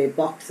iron from their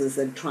boxes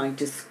and trying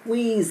to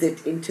squeeze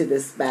it into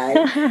this bag.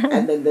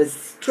 And then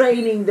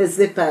straining the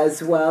zipper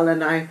as well.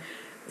 And I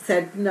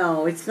said,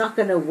 no, it's not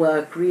going to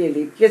work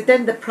really, because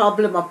then the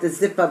problem of the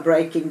zipper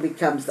breaking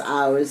becomes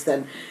ours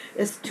and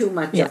there's too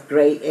much of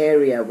gray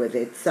area with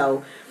it.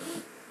 So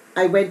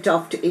I went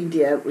off to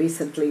India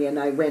recently and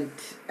I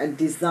went and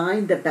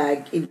designed the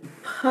bag in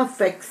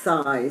perfect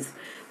size,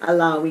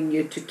 allowing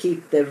you to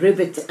keep the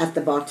rivet at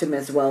the bottom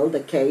as well, the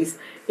case.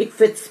 It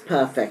fits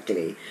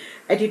perfectly.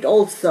 And it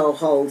also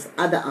holds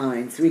other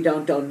irons. We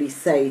don't only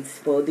say it's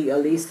for the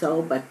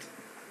Oliso, but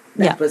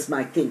that was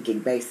my thinking.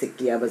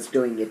 Basically, I was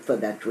doing it for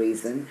that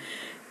reason.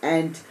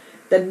 And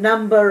the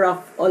number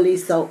of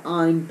Oliso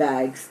iron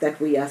bags that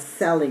we are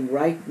selling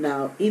right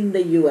now in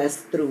the US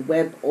through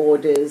web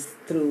orders,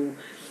 through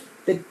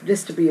the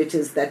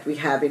distributors that we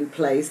have in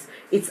place,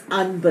 it's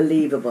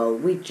unbelievable.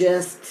 We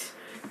just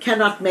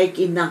cannot make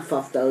enough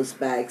of those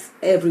bags.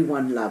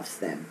 Everyone loves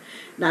them.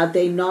 Now,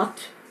 they're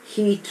not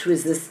heat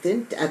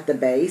resistant at the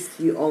base.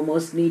 You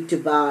almost need to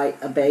buy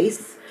a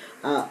base,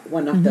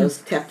 one of those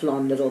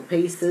Teflon little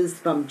pieces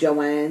from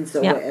Joann's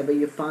or wherever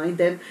you find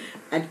them,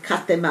 and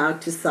cut them out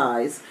to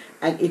size,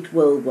 and it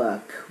will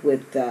work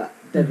with the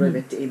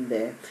rivet in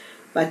there.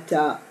 But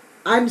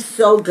I'm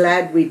so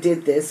glad we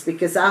did this,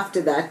 because after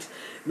that,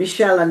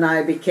 Michelle and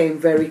I became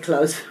very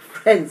close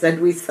friends,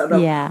 and we sort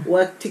of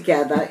worked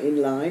together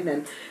in line,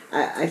 and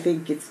I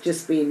think it's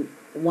just been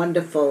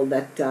wonderful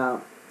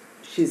that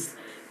she's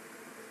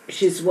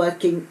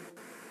working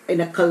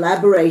in a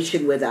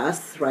collaboration with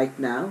us right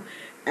now,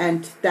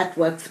 and that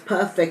works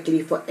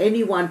perfectly for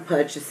anyone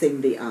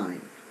purchasing the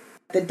iron.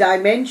 The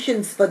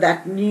dimensions for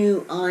that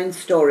new iron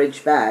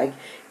storage bag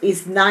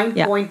is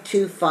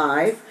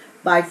 9.25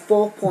 by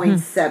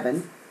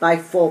 4.7 by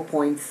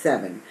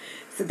 4.7.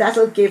 So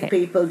that'll give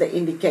people the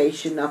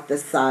indication of the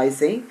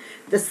sizing.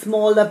 The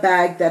smaller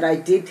bag that I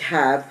did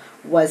have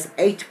was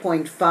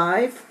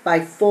 8.5 by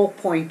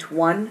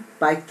 4.1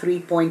 by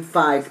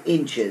 3.5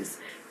 inches.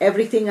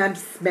 Everything I'm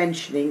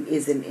mentioning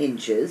is in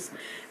inches.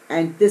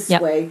 And this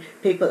way,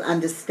 people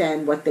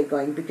understand what they're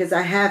going, because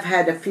I have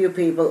had a few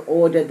people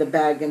order the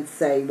bag and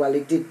say, well,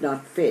 it did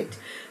not fit.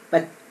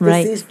 But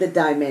this is the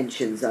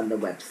dimensions on the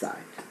website.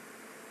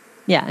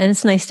 Yeah, and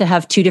it's nice to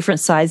have two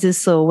different sizes,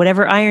 so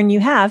whatever iron you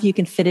have, you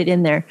can fit it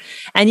in there.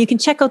 And you can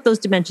check out those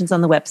dimensions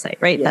on the website,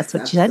 right? Yes,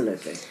 that's what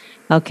absolutely. You said?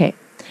 Okay.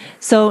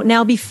 So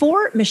now,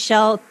 before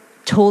Michelle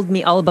told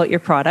me all about your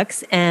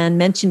products and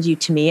mentioned you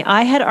to me,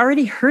 I had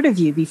already heard of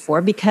you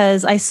before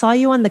because I saw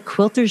you on the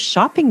Quilters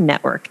Shopping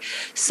Network.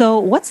 So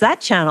what's that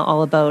channel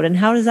all about, and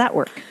how does that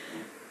work?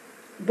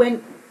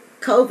 When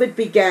COVID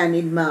began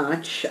in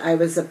March, I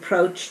was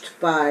approached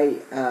by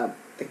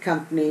the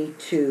company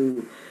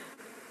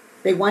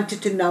they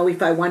wanted to know if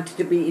I wanted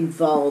to be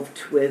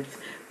involved with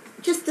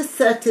just a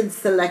certain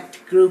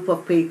select group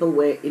of people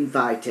were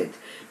invited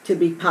to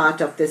be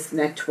part of this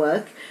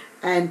network.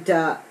 And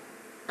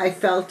I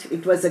felt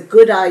it was a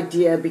good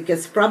idea,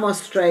 because from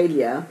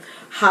Australia,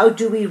 how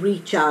do we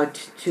reach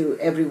out to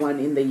everyone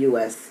in the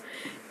US?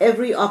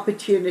 Every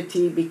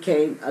opportunity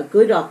became a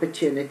good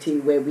opportunity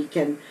where we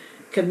can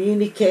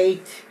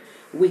communicate,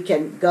 we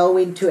can go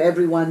into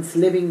everyone's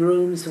living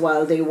rooms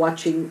while they're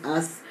watching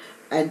us,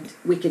 and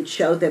we can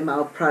show them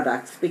our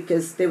products,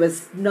 because there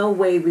was no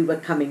way we were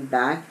coming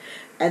back.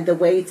 And the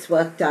way it's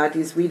worked out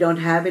is we don't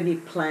have any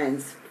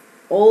plans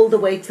all the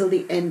way till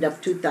the end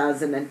of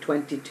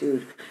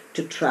 2022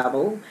 to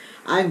travel.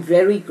 I'm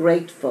very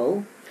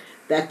grateful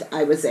that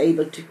I was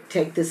able to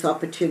take this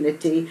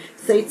opportunity.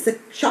 So it's a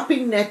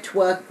shopping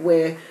network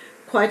where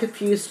quite a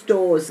few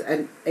stores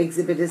and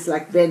exhibitors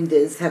like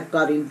vendors have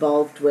got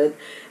involved with,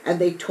 and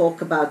they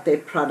talk about their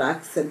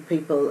products, and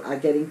people are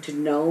getting to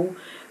know.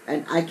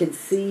 And I can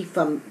see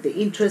from the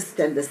interest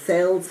and the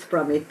sales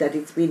from it that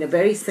it's been a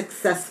very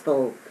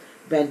successful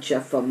venture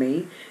for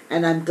me.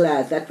 And I'm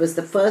glad. That was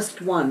the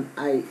first one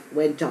I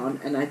went on,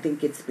 and I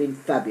think it's been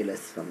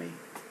fabulous for me.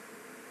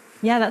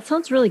 Yeah, that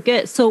sounds really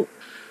good. So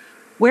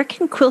where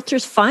can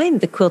quilters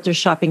find the Quilters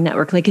Shopping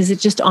Network? Like, is it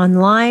just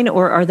online,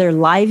 or are there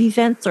live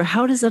events, or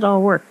how does it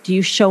all work? Do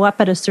you show up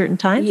at a certain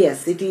time?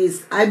 Yes, it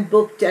is. I'm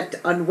booked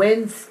on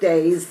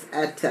Wednesdays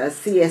at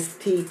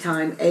CST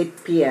time,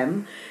 8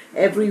 p.m.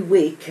 Every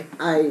week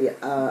I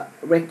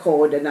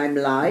record, and I'm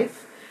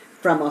live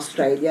from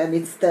Australia, and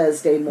it's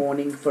Thursday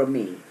morning for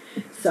me.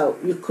 So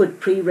you could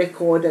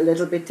pre-record a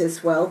little bit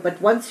as well.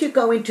 But once you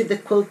go into the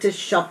Quilters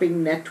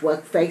Shopping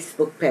Network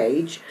Facebook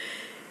page,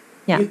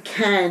 you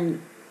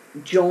can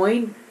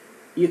join,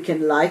 you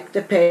can like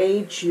the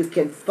page, you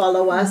can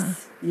follow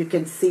us, you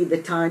can see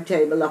the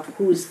timetable of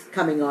who's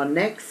coming on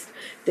next.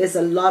 There's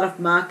a lot of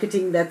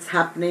marketing that's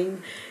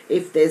happening.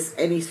 If there's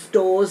any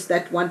stores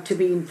that want to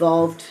be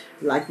involved,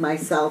 like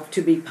myself,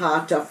 to be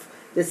part of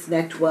this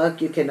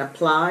network, you can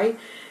apply,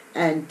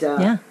 and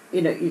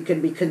you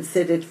can be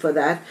considered for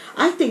that.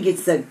 I think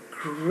it's a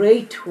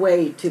great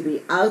way to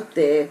be out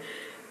there,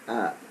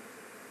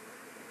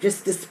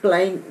 just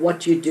displaying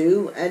what you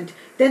do, and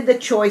then the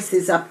choice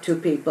is up to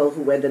people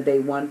whether they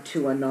want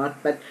to or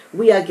not. But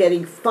we are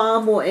getting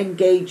far more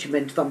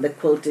engagement from the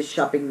Quilters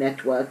Shopping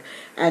Network,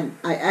 and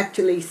I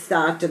actually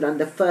started on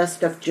the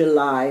 1st of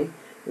July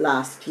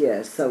last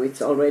year, so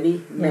it's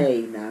already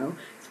May now.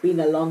 It's been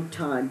a long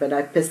time, but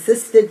I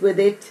persisted with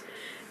it,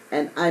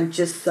 and I'm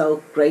just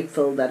so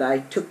grateful that I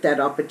took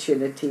that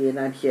opportunity, and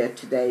I'm here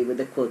today with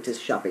the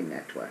Quilters Shopping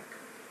Network.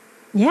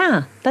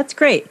 Yeah, that's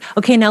great.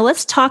 Okay, now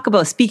let's talk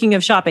about, speaking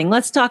of shopping,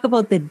 let's talk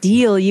about the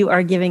deal you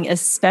are giving,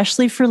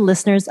 especially for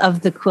listeners of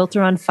the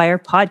Quilter on Fire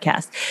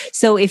podcast.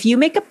 So if you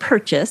make a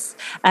purchase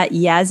at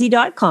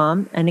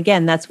yazzii.com, and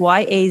again, that's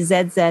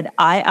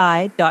yazzii.com,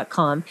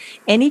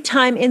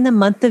 anytime in the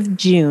month of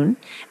June,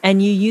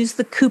 and you use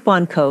the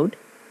coupon code.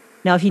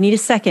 Now, if you need a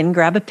second,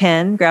 grab a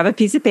pen, grab a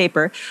piece of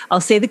paper. I'll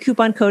say the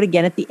coupon code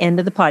again at the end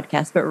of the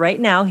podcast. But right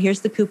now,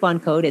 here's the coupon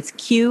code. It's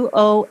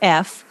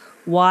QOF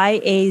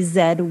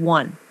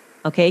YAZ1.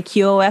 Okay,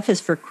 QOF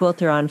is for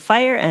Quilter on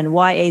Fire and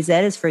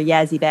YAZ is for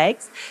Yazzii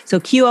Bags. So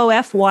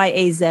QOF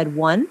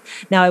YAZ1.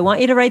 Now, I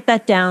want you to write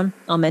that down.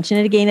 I'll mention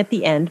it again at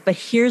the end, but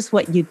here's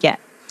what you get.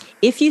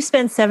 If you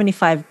spend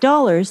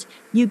 $75,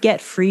 you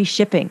get free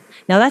shipping.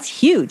 Now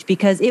that's huge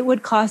because it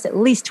would cost at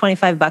least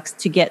 $25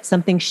 to get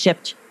something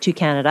shipped to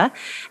Canada.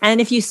 And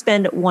if you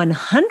spend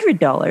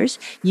 $100,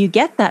 you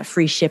get that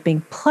free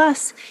shipping.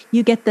 Plus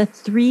you get the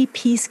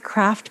 3-piece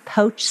craft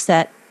pouch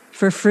set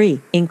for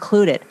free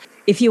included.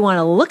 If you want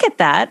to look at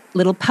that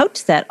little pouch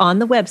set on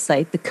the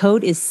website, the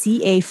code is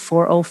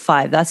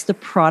CA405. That's the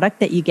product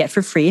that you get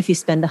for free if you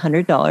spend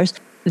 $100.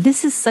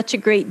 This is such a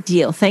great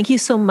deal. Thank you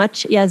so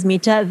much,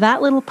 Yasmita.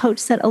 That little pouch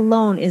set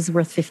alone is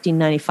worth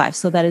 $15.95.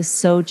 So that is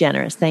so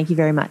generous. Thank you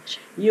very much.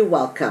 You're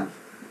welcome.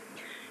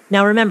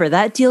 Now, remember,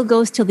 that deal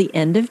goes till the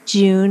end of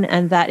June,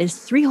 and that is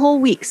 3 whole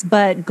weeks,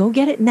 but go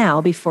get it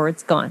now before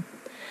it's gone.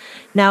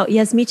 Now,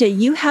 Yasmita,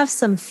 you have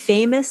some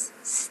famous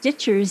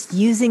stitchers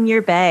using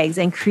your bags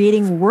and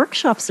creating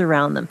workshops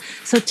around them.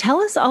 So tell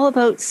us all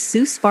about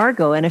Sue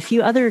Spargo and a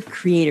few other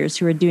creators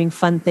who are doing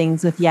fun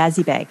things with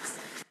Yazzii bags.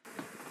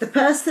 The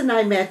person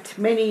I met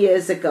many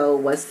years ago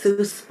was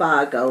Sue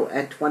Spargo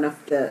at one of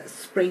the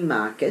spring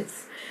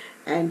markets,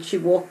 and she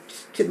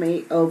walked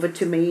over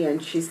to me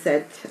and she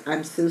said,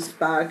 "I'm Sue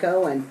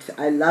Spargo and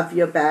I love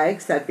your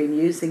bags. I've been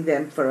using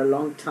them for a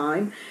long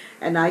time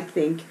and I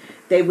think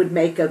they would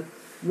make a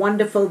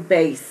wonderful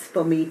base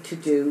for me to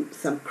do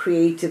some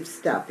creative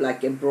stuff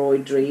like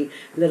embroidery,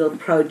 little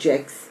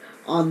projects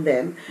on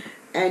them."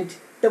 And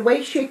the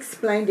way she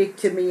explained it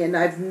to me, and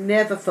I've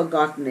never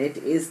forgotten it,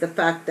 is the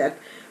fact that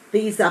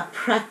these are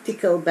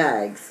practical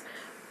bags.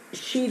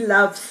 She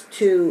loves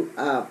to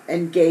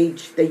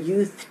engage the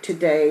youth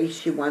today.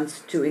 She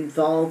wants to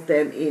involve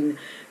them in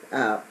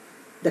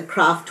the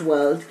craft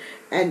world.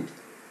 And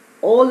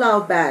all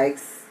our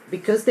bags,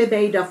 because they're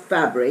made of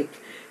fabric,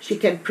 she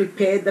can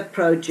prepare the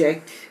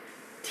project,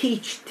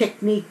 teach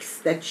techniques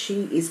that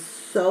she is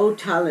so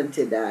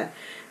talented at,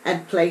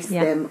 and place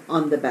them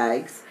on the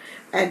bags.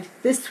 And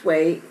this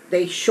way,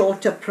 they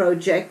shorter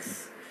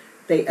projects,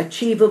 they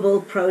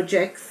achievable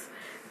projects,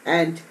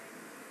 and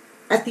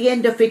at the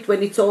end of it,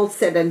 when it's all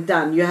said and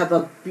done, you have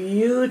a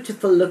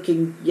beautiful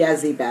looking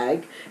Yazzii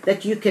bag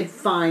that you can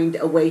find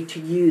a way to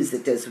use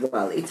it as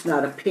well. It's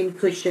not a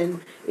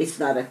pincushion, it's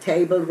not a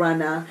table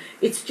runner,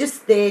 it's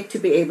just there to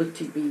be able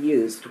to be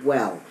used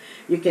well.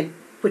 You can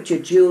put your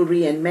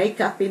jewelry and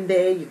makeup in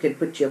there, you can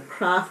put your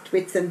craft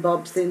bits and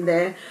bobs in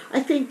there. I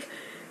think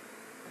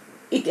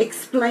it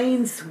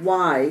explains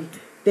why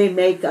they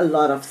make a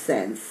lot of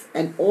sense.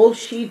 And all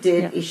she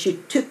did is she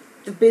took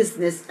the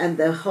business and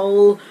the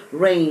whole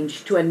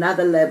range to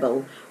another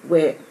level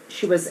where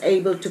she was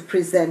able to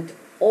present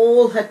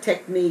all her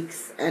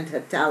techniques and her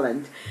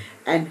talent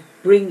and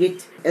bring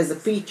it as a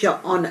feature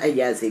on a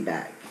Yazzii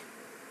bag.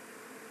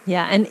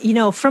 Yeah. And,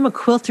 from a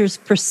quilter's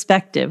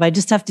perspective, I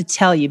just have to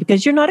tell you,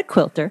 because you're not a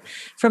quilter,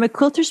 from a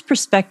quilter's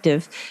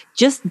perspective,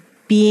 just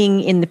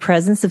being in the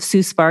presence of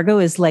Sue Spargo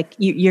is like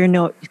you're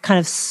kind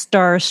of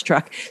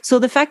starstruck. So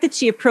the fact that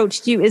she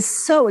approached you is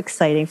so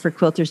exciting for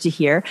quilters to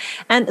hear.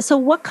 And so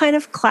what kind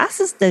of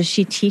classes does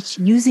she teach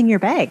using your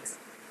bags?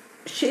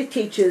 She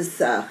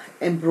teaches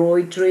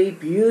embroidery,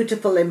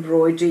 beautiful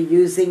embroidery,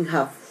 using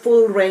her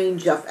full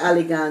range of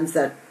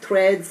eleganza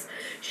threads.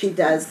 She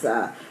does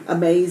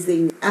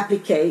amazing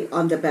applique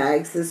on the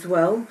bags as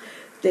well.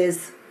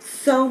 There's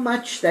so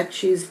much that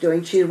she's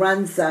doing. She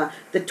runs the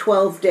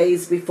 12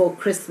 days before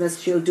Christmas.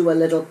 She'll do a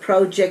little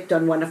project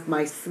on one of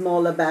my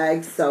smaller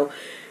bags, so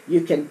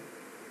you can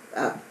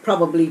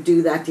probably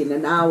do that in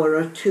an hour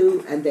or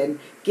two and then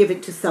give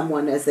it to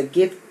someone as a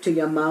gift, to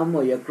your mum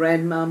or your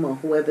grandmum or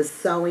whoever's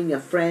sewing, a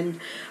friend.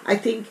 I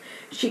think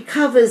she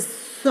covers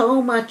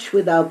so much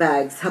with our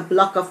bags. Her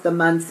block of the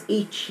months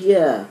each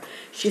year,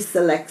 she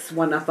selects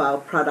one of our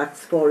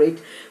products for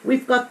it.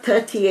 We've got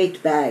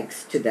 38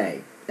 bags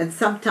today. And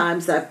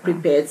sometimes I've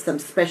prepared some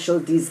special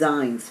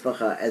designs for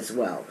her as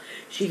well.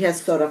 She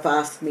has sort of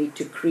asked me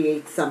to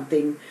create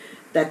something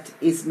that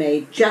is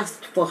made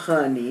just for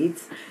her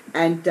needs.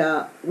 And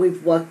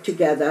we've worked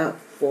together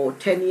for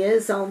 10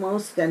 years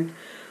almost. And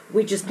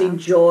we just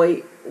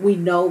enjoy, we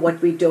know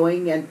what we're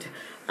doing. And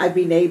I've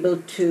been able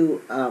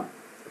to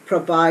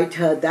provide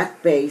her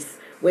that base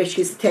where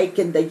she's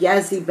taken the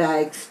Yazzii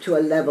bags to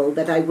a level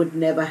that I would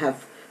never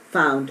have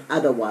found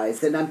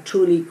otherwise. And I'm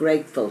truly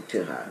grateful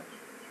to her.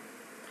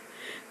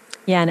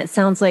 Yeah, and it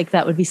sounds like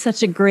that would be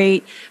such a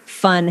great,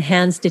 fun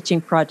hand stitching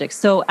project.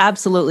 So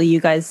absolutely, you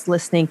guys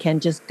listening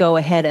can just go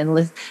ahead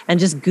and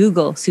just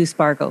Google Sue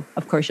Spargo.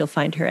 Of course, you'll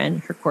find her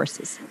and her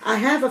courses. I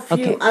have a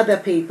few Okay. other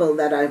people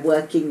that are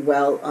working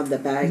well on the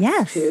bags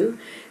Yes. too.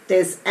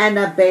 There's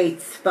Anna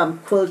Bates from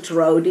Quilt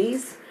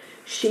Roadies.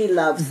 She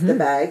loves the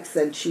bags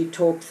and she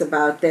talks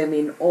about them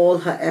in all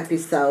her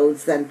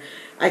episodes, and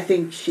I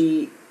think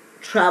she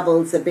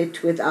travels a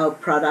bit with our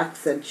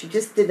products, and she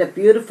just did a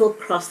beautiful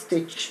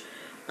cross-stitch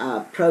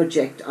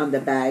project on the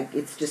bag.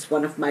 It's just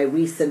one of my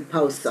recent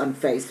posts on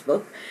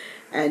Facebook,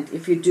 and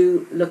if you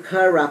do look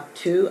her up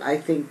too, I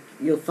think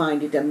you'll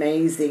find it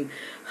amazing.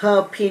 Her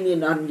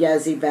opinion on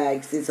Yazzii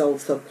bags is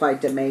also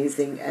quite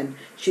amazing, and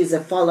she's a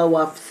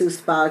follower of Sue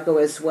Spargo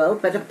as well.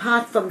 But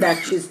apart from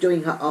that, she's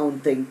doing her own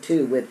thing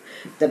too with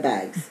the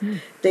bags.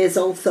 There's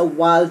also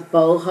Wild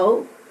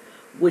Boho,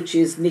 which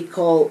is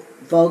Nicole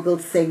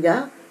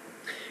Vogelsinger.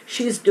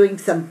 She's doing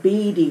some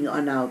beading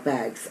on our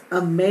bags.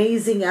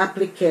 Amazing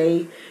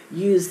applique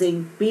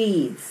using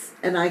beads.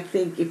 And I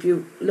think if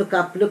you look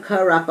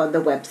her up on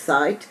the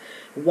website,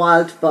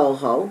 Wild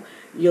Boho,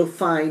 you'll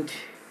find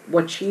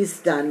what she's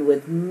done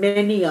with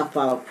many of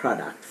our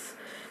products.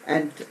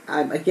 And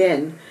I'm,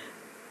 again,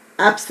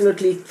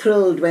 absolutely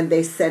thrilled when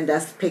they send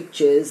us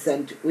pictures,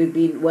 and we've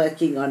been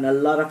working on a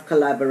lot of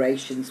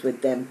collaborations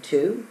with them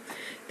too.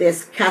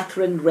 There's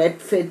Catherine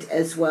Redford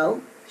as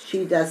well.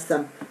 She does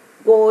some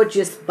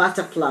gorgeous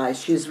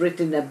butterflies. She's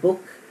written a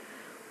book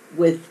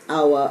with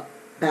our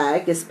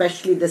bag,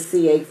 especially the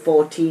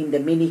CA14, the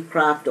mini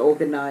craft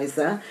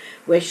organizer,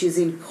 where she's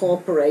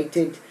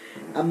incorporated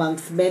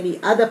amongst many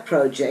other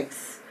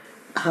projects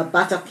her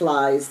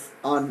butterflies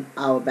on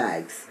our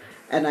bags,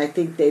 and I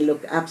think they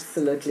look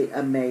absolutely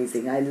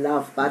amazing. I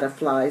love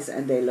butterflies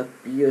and they look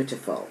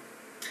beautiful.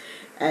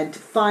 And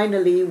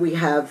finally we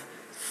have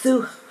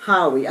Sue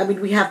Howie. I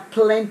mean, we have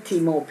plenty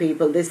more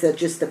people. These are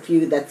just a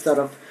few that sort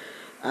of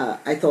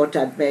I thought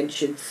I'd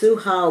mention. Sue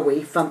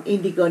Howie from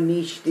Indigo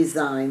Niche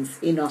Designs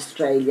in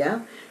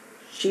Australia.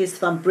 She's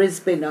from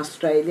Brisbane,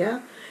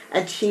 Australia,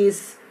 and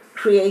she's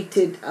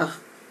created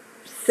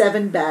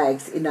 7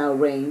 bags in our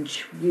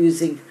range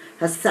using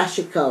her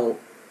sashiko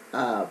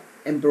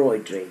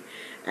embroidery.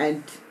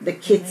 And the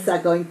kits are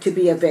going to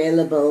be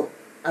available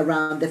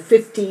around the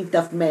 15th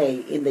of May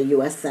in the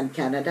US and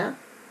Canada.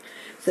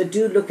 So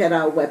do look at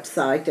our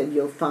website and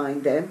you'll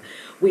find them.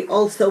 We're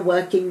also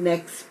working,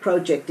 next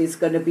project is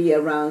going to be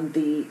around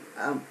the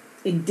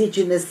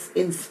indigenous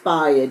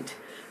inspired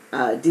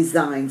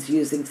designs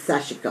using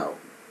sashiko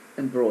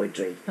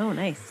embroidery. Oh,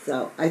 nice.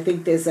 So I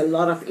think there's a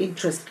lot of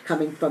interest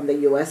coming from the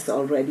US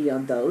already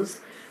on those.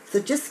 So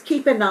just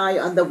keep an eye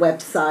on the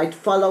website,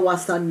 follow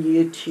us on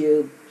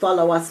YouTube,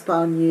 follow us for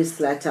our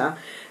newsletter,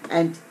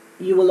 and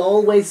you will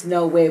always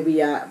know where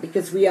we are,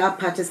 because we are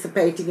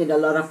participating in a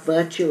lot of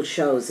virtual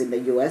shows in the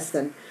US,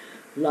 and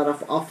a lot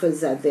of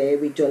offers are there.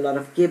 We do a lot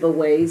of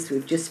giveaways.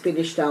 We've just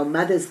finished our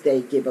Mother's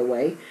Day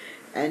giveaway,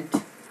 and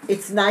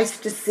it's nice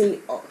to see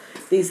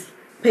these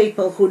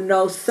people who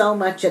know so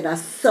much and are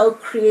so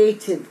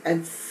creative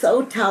and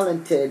so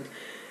talented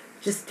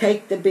just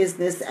take the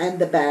business and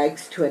the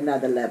bags to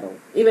another level.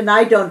 Even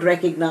I don't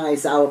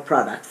recognize our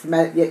products,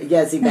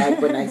 Yazzii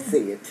bag, when I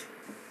see it.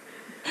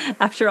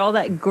 After all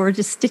that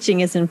gorgeous stitching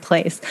is in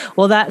place.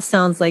 Well, that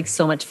sounds like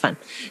so much fun.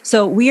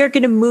 So we are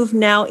going to move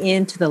now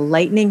into the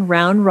lightning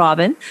round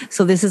robin.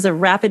 So this is a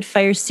rapid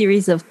fire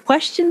series of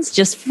questions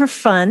just for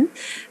fun.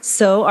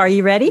 So are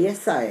you ready?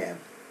 Yes, I am.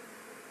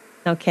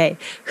 Okay.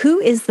 Who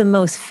is the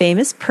most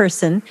famous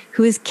person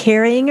who is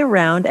carrying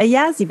around a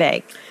Yazzii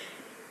bag?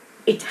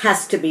 It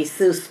has to be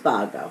Sue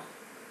Spargo.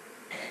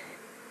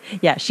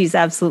 Yeah, she's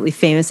absolutely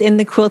famous. In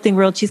the quilting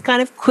world, she's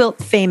kind of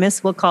quilt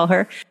famous, we'll call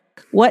her.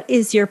 What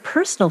is your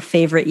personal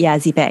favorite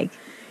Yazzii bag?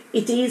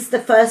 It is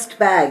the first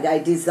bag I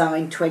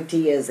designed 20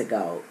 years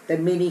ago, the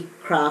Mini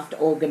Craft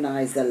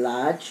Organizer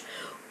Large.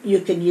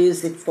 You can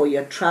use it for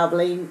your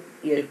traveling,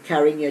 you're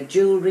carrying your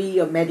jewelry,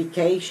 your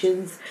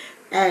medications,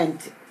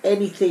 and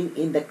anything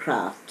in the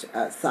craft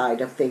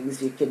side of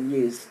things you can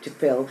use to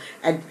fill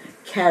and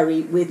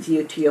carry with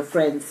you to your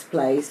friend's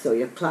place or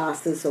your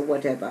classes or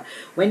whatever.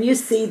 When you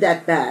see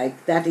that bag,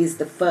 that is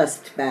the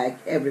first bag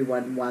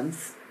everyone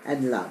wants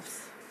and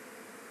loves.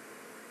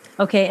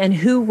 Okay, and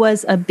who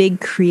was a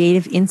big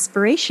creative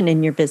inspiration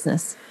in your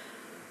business?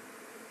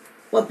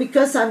 Well,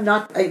 because I'm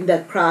not in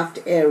the craft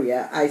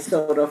area, I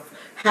sort of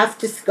have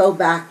to go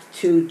back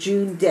to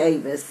June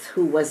Davis,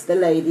 who was the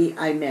lady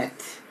I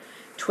met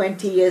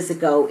 20 years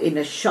ago in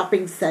a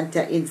shopping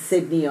centre in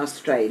Sydney,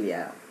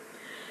 Australia.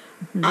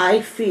 Mm-hmm.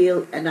 I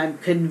feel, and I'm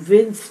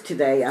convinced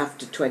today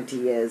after 20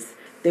 years,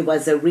 there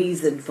was a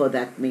reason for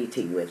that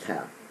meeting with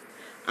her.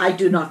 I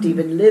do not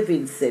even live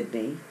in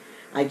Sydney.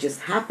 I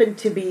just happened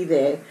to be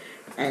there,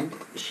 and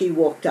she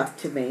walked up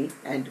to me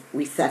and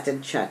we sat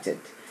and chatted.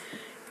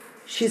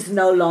 She's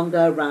no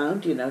longer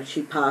around,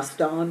 she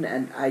passed on,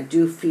 and I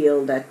do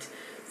feel that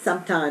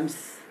sometimes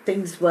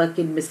things work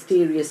in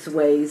mysterious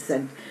ways,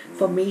 and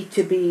for me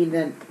to be in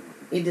an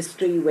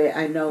industry where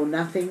I know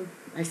nothing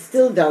I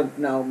still don't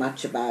know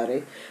much about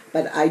it,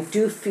 but I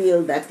do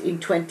feel that in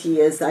 20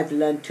 years I've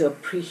learned to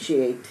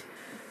appreciate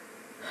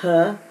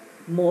her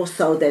more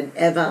so than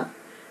ever.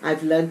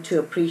 I've learned to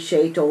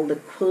appreciate all the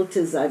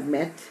quilters I've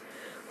met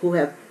who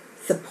have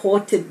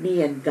supported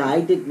me and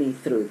guided me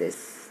through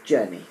this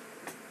journey.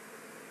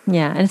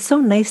 Yeah, and it's so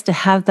nice to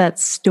have that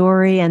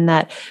story and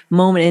that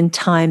moment in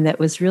time that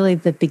was really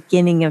the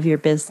beginning of your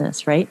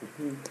business, right?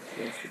 Mm-hmm.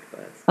 Yes, it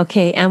was.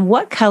 Okay, and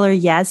what color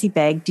Yazzii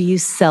bag do you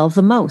sell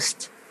the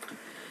most?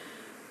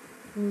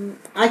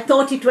 I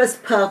thought it was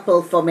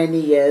purple for many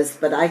years,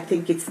 but I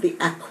think it's the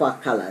aqua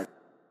color.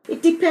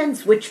 It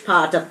depends which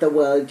part of the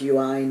world you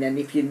are in and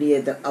if you're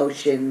near the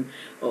ocean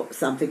or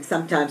something.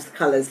 Sometimes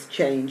colors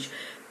change.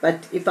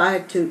 But if I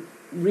had to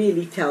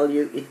really tell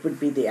you, it would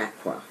be the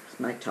aqua. It's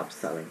my top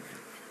selling.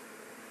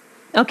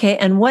 Okay,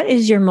 and what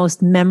is your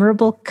most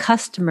memorable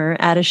customer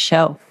at a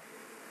show?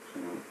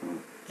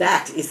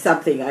 That is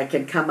something I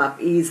can come up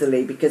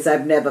easily because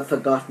I've never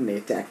forgotten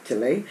it,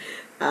 actually.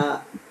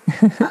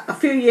 A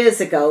few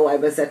years ago, I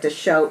was at a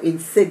show in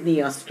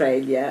Sydney,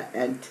 Australia,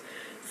 and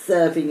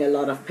serving a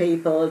lot of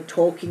people,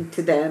 talking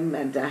to them,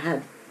 and I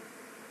had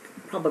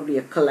probably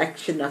a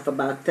collection of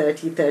about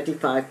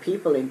 35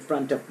 people in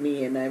front of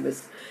me, and I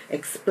was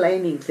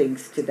explaining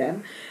things to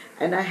them.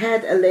 And I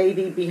had a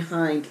lady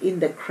behind in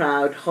the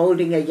crowd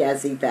holding a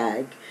Yazzii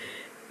bag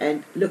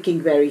and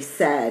looking very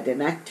sad,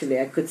 and actually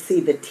I could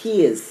see the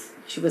tears.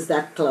 She was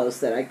that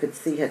close that I could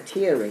see her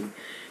tearing.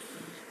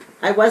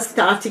 I was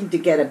starting to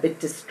get a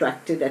bit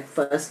distracted at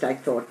first. I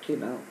thought,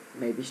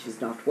 maybe she's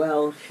not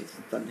well, she's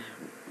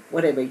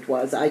whatever it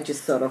was. I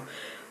just sort of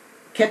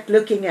kept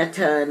looking at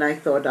her and I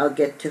thought I'll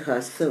get to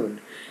her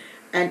soon.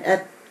 And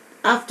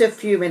after a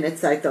few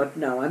minutes I thought,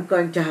 no, I'm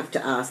going to have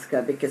to ask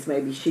her because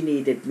maybe she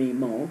needed me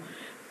more.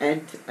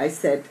 And I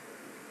said,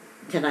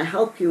 can I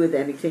help you with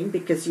anything?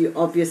 Because you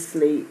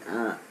obviously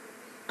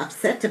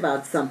upset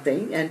about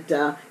something, and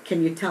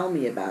can you tell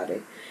me about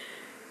it?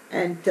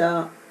 And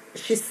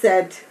she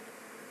said,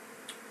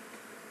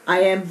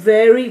 I am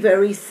very,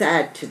 very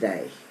sad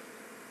today.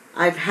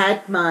 I've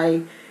had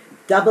my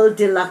double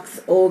deluxe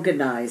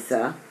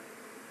organizer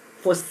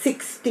for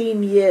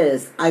 16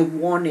 years. I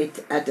won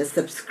it at a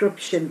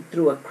subscription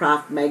through a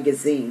craft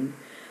magazine.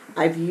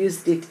 I've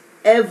used it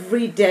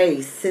every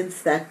day since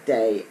that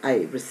day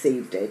I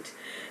received it.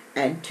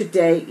 And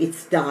today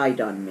it's died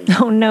on me.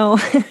 Oh, no.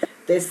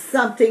 There's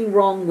something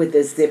wrong with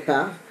the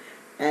zipper,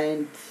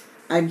 and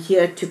I'm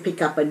here to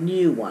pick up a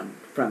new one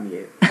from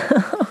you.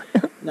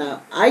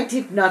 Now, I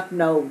did not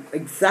know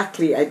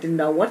exactly, I didn't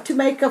know what to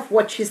make of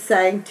what she's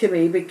saying to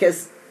me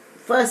because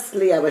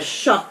firstly I was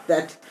shocked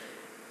that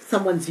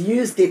someone's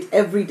used it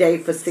every day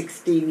for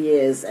 16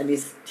 years and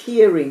is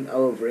tearing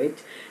over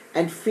it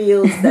and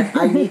feels that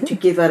I need to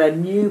give her a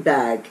new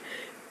bag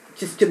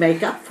just to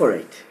make up for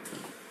it.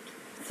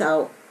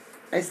 So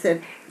I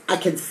said, I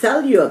can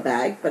sell you a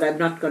bag, but I'm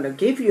not going to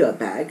give you a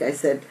bag. I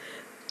said,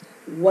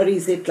 what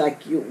is it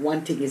like you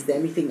wanting? Is there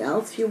anything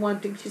else you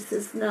wanting? She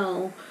says,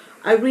 no,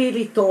 I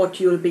really thought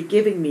you'll be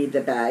giving me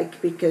the bag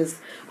because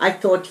I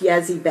thought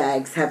Yazzii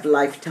bags have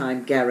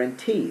lifetime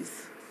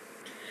guarantees.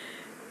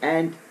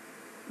 And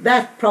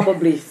that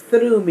probably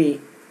threw me,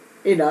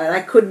 and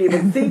I couldn't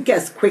even think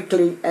as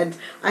quickly. And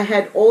I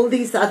had all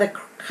these other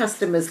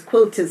customers,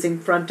 quilters in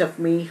front of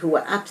me who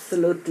were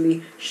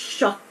absolutely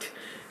shocked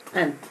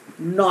and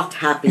not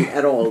happy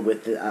at all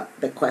with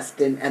the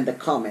question and the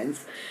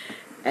comments.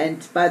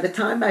 And by the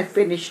time I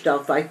finished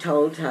off, I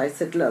told her, I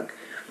said, look,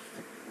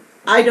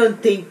 I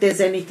don't think there's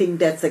anything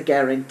that's a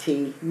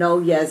guarantee. No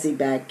Yazzii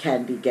bag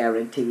can be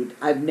guaranteed.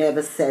 I've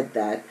never said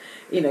that.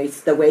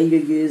 It's the way you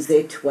use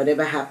it,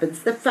 whatever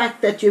happens. The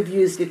fact that you've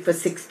used it for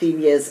 16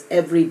 years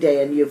every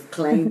day and you've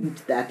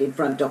claimed that in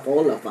front of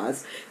all of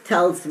us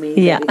tells me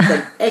that it's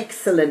an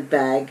excellent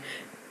bag.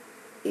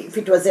 If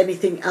it was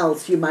anything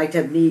else, you might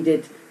have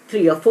needed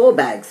 3 or 4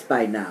 bags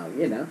by now,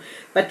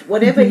 But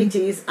whatever it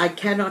is, I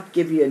cannot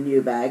give you a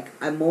new bag.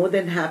 I'm more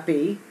than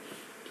happy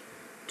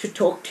to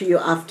talk to you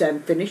after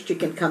I'm finished. You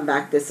can come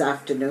back this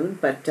afternoon,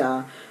 but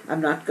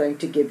I'm not going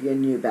to give you a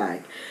new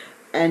bag.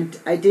 And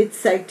I did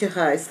say to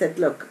her, I said,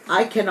 look,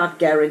 I cannot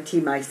guarantee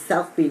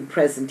myself being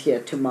present here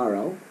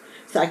tomorrow,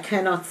 so I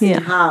cannot see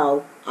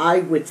how I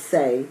would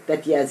say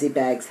that Yazzii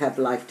bags have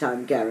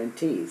lifetime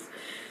guarantees.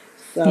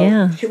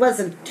 So she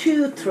wasn't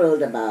too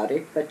thrilled about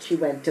it, but she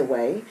went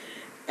away.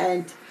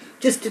 And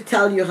just to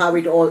tell you how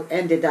it all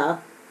ended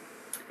up,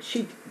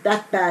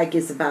 that bag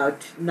is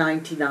about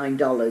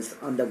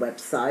 $99 on the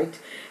website.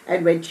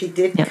 And when she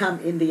did come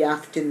in the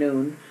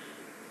afternoon,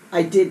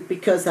 I did,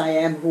 because I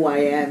am who I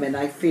am and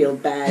I feel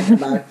bad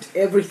about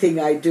everything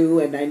I do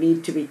and I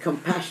need to be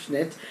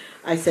compassionate,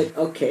 I said,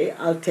 okay,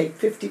 I'll take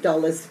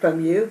 $50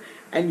 from you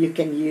and you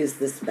can use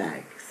this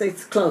bag. So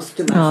it's close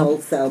to my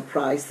wholesale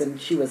price,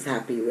 and she was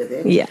happy with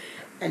it. Yeah.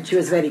 And she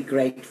was very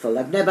grateful.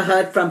 I've never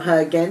heard from her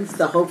again,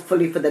 so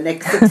hopefully for the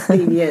next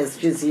 16 years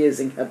she's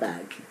using her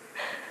bag.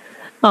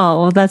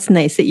 Oh, well, that's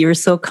nice that you were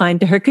so kind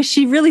to her because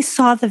she really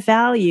saw the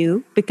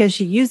value because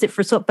she used it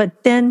for so,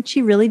 but then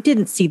she really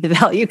didn't see the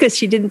value because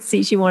she didn't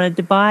see she wanted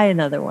to buy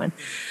another one.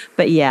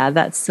 But yeah,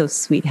 that's so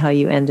sweet how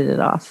you ended it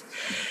off.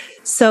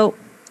 So,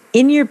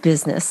 in your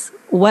business,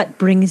 what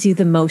brings you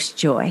the most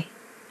joy?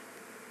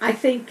 I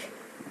think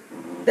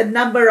the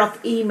number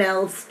of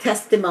emails,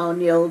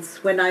 testimonials,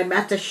 when I'm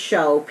at a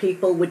show,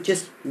 people would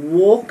just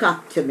walk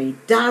up to me,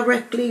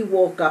 directly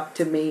walk up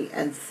to me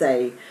and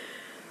say,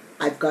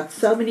 I've got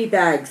so many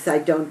bags, I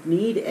don't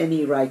need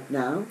any right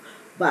now,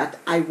 but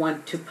I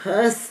want to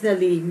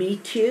personally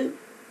meet you.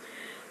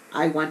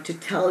 I want to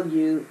tell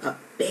you a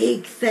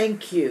big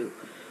thank you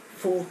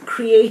for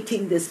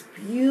creating this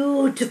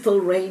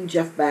beautiful range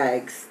of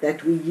bags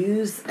that we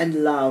use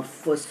and love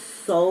for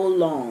so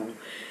long.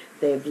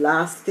 They've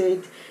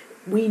lasted.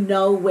 We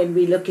know when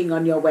we're looking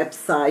on your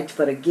website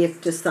for a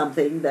gift or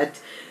something that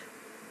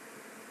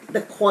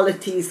the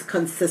quality is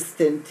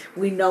consistent.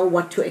 We know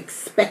what to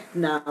expect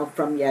now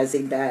from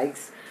Yazzii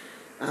bags.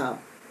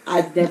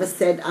 I've never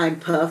said I'm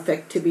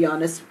perfect, to be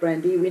honest,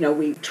 Brandy.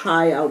 We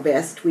try our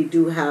best. We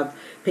do have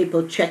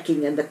people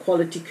checking, and the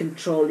quality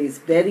control is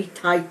very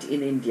tight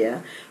in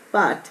India.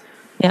 But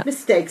Yeah.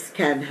 mistakes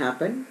can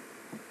happen.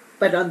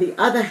 But on the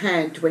other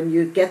hand, when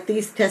you get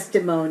these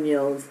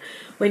testimonials,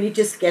 when you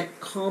just get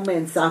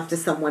comments after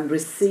someone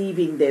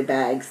receiving their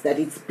bags that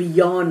it's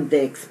beyond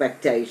their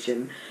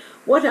expectation,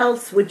 what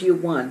else would you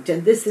want?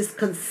 And this is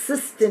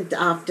consistent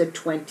after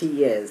 20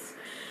 years.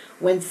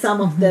 When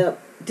some of the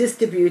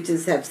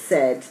distributors have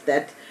said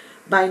that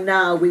by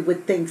now we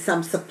would think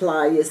some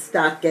suppliers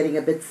start getting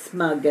a bit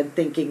smug and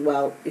thinking,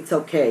 well, it's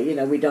okay,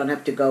 we don't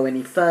have to go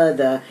any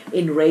further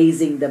in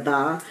raising the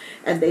bar.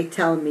 And they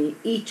tell me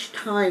each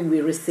time we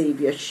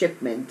receive your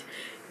shipment,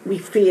 we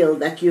feel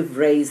that you've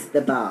raised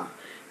the bar.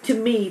 To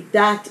me,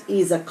 that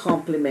is a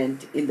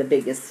compliment in the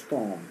biggest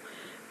form.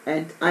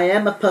 And I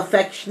am a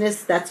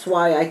perfectionist. That's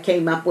why I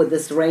came up with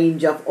this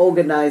range of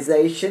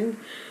organization.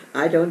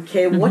 I don't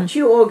care what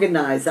you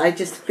organize. I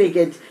just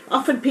figured,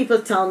 often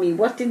people tell me,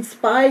 what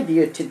inspired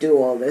you to do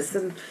all this?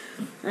 And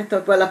I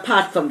thought, well,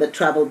 apart from the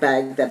travel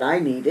bag that I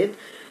needed,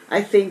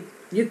 I think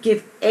you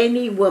give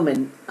any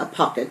woman a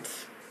pocket,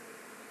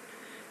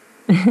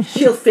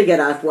 she'll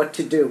figure out what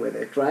to do with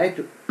it, right?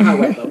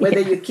 However, whether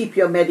you keep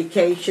your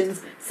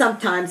medications,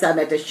 sometimes I'm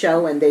at a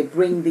show and they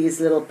bring these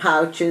little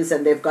pouches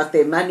and they've got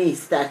their money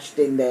stashed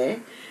in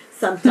there.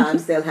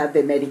 Sometimes they'll have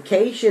their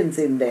medications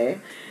in there.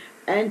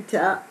 And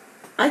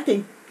I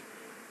think,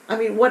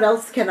 what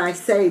else can I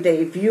say?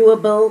 They're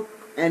viewable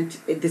and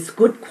this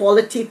good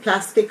quality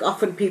plastic.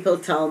 Often people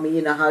tell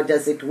me, how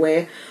does it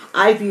wear?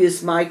 I've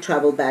used my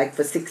travel bag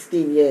for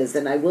 16 years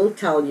and I will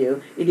tell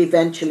you, it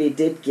eventually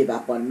did give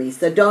up on me.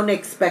 So don't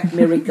expect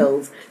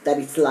miracles that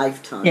it's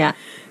lifetime. Yeah.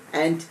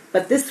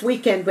 But this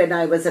weekend when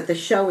I was at the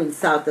show in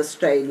South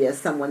Australia,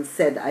 someone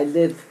said I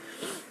live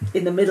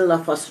in the middle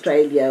of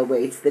Australia where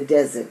it's the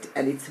desert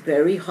and it's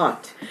very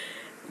hot.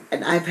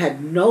 And I've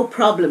had no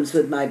problems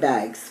with my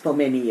bags for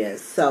many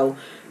years. So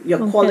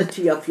your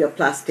quality of your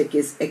plastic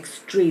is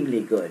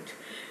extremely good.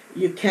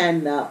 You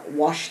can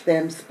wash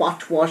them,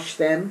 spot wash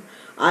them.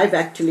 I've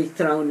actually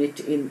thrown it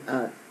in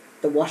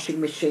the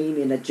washing machine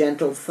in a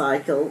gentle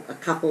cycle a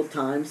couple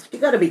times. You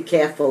got to be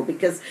careful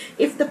because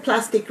if the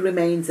plastic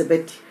remains a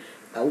bit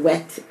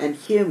wet and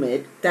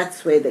humid,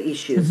 that's where the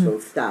issues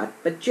will start.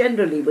 But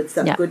generally, with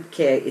some good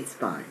care, it's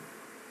fine.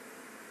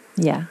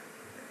 Yeah.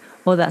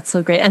 Well, that's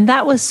so great. And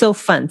that was so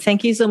fun.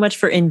 Thank you so much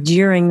for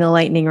enduring the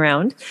lightning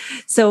round.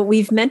 So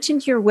we've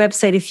mentioned your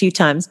website a few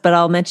times, but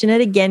I'll mention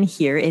it again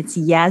here. It's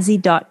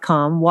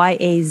yazzii.com,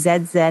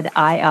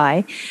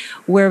 Yazzii,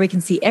 where we can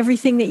see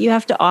everything that you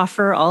have to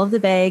offer, all of the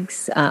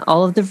bags,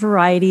 all of the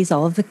varieties,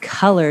 all of the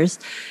colors.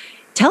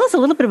 Tell us a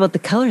little bit about the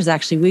colors,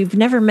 actually. We've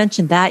never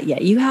mentioned that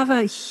yet. You have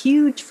a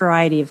huge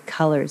variety of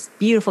colors,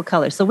 beautiful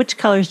colors. So which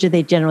colors do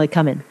they generally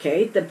come in?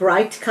 Okay, the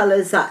bright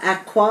colors are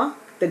aqua,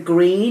 the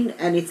green,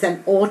 and it's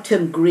an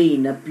autumn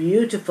green, a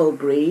beautiful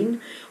green.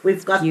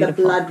 We've got the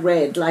blood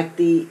red, like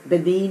the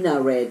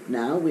banana red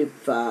now.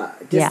 We've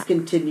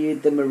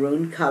discontinued the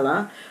maroon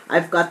color.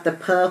 I've got the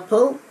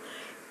purple,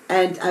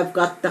 and I've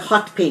got the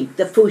hot pink,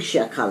 the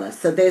fuchsia color.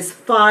 So there's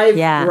 5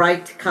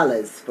 bright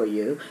colors for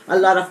you. A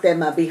lot of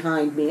them are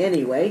behind me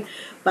anyway.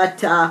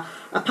 But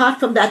apart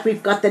from that,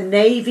 we've got the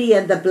navy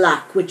and the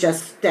black, which are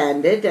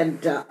standard,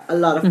 and a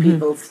lot of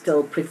people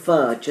still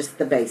prefer just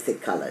the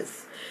basic colors.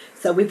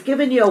 So we've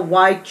given you a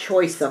wide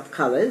choice of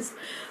colors.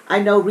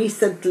 I know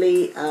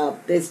recently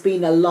there's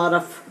been a lot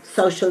of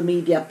social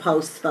media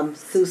posts from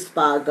Sue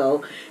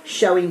Spargo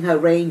showing her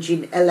range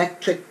in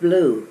electric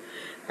blue.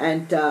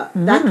 And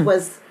that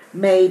was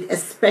made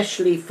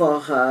especially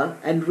for her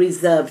and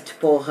reserved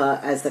for her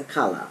as a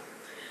color.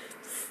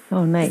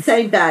 Oh, nice. The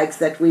same bags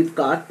that we've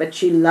got, but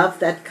she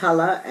loved that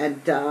color,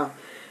 and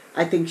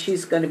I think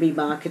she's going to be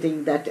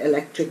marketing that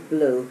electric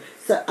blue.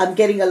 So I'm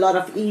getting a lot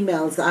of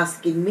emails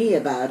asking me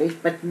about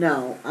it, but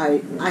no,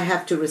 I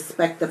have to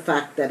respect the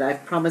fact that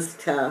I've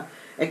promised her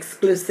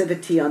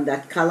exclusivity on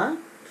that color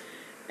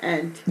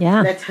and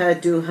let her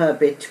do her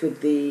bit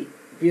with the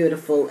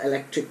beautiful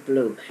electric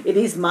blue. It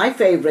is my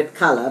favorite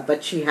color,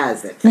 but she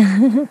has it.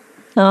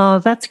 Oh,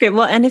 that's great.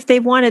 Well, and if they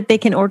want it, they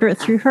can order it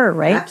through her,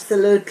 right?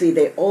 Absolutely.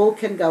 They all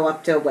can go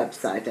up to her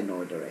website and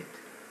order it.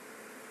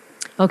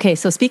 Okay,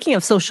 so speaking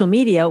of social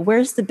media,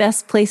 where's the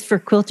best place for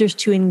quilters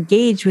to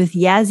engage with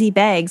Yazzii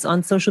bags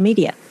on social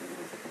media?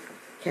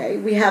 Okay,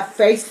 we have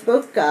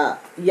Facebook,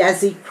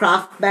 Yazzii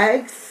Craft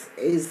Bags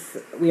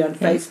we on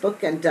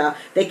Facebook, and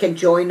they can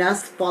join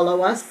us,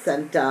 follow us,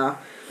 and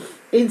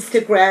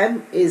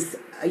Instagram is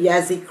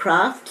Yazzii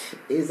Craft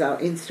is our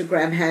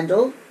Instagram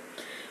handle.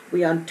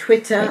 We on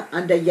Twitter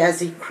under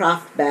Yazzii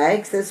Craft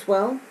Bags as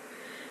well.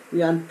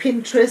 We on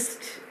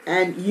Pinterest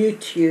and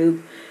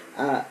YouTube.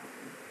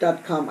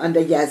 .com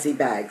under Yazzii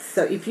Bags.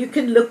 So if you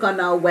can look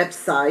on our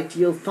website,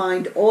 you'll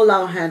find all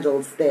our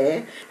handles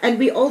there. And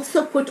we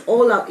also put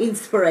all our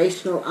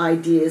inspirational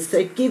ideas, so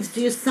it gives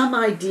you some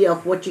idea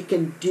of what you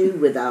can do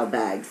with our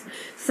bags.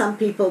 Some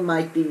people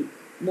might be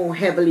more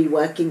heavily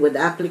working with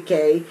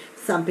applique,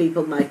 some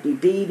people might be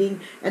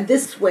beading, and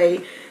this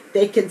way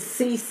they can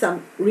see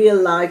some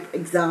real life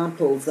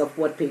examples of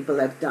what people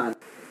have done.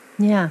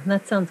 Yeah,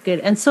 that sounds good.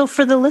 And so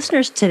for the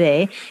listeners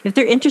today, if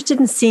they're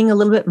interested in seeing a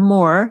little bit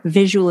more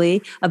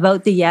visually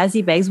about the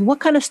Yazzii bags, what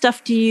kind of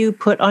stuff do you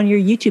put on your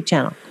YouTube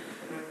channel?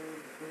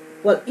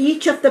 Well,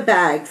 each of the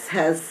bags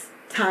has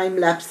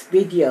time-lapse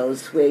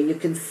videos where you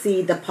can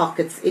see the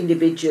pockets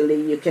individually.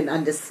 You can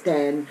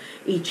understand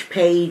each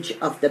page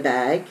of the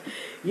bag.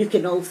 You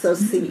can also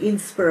see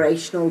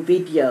inspirational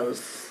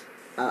videos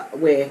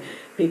where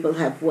people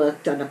have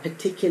worked on a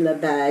particular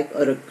bag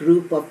or a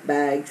group of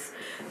bags.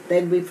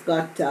 Then we've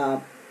got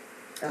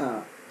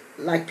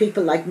like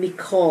people like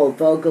Nicole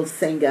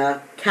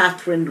Vogelsinger,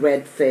 Catherine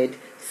Redford,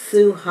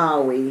 Sue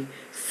Howie,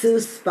 Sue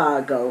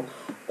Spargo,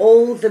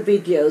 all the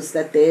videos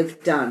that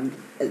they've done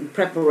in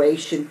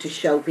preparation to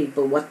show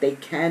people what they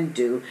can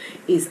do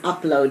is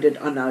uploaded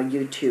on our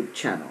YouTube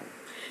channel.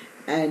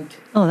 And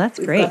that's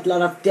we've great. got a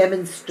lot of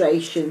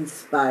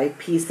demonstrations by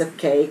Piece of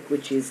Cake,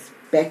 which is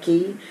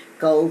Becky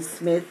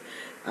Goldsmith.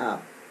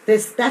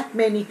 There's that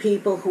many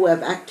people who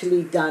have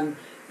actually done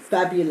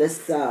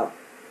fabulous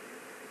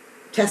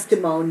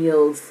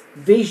testimonials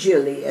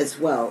visually as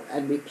well,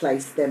 and we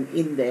placed them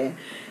in there.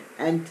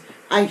 And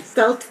I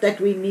felt that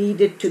we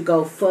needed to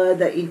go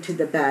further into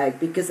the bag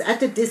because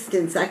at a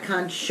distance I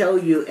can't show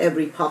you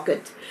every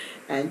pocket,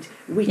 and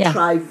we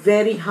try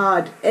very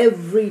hard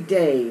every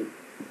day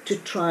to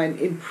try and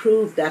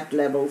improve that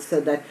level so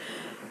that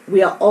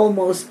we are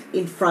almost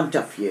in front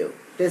of you.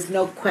 There's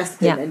no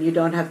question, and you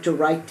don't have to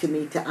write to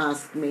me to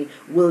ask me,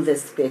 will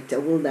this fit or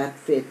will that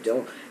fit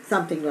or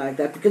something like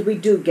that, because we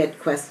do get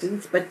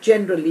questions. But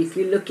generally, if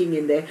you're looking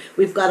in there,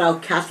 we've got our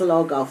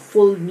catalogue, our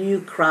full new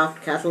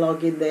craft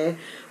catalogue in there.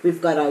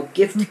 We've got our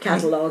gift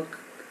catalogue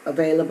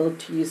available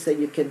to you so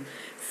you can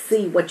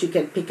see what you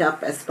can pick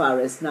up as far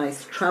as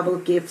nice travel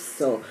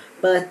gifts or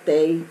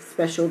birthday,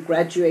 special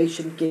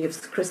graduation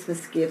gifts,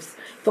 Christmas gifts.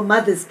 For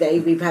Mother's Day,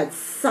 we've had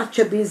such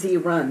a busy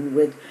run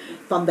with,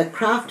 from the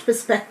craft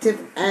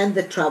perspective and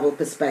the travel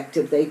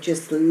perspective. They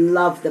just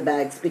love the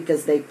bags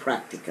because they're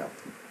practical.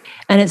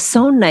 And it's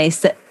so nice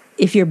that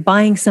if you're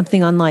buying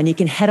something online, you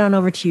can head on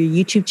over to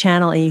your YouTube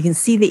channel and you can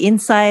see the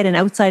inside and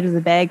outside of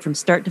the bag from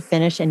start to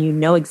finish, and you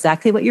know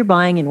exactly what you're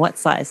buying and what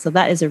size. So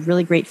that is a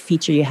really great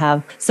feature you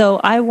have. So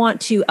I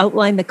want to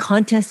outline the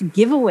contest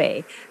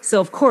giveaway.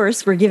 So of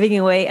course, we're giving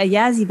away a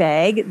Yazzii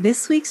bag.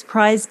 This week's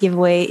prize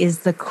giveaway is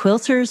the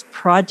Quilters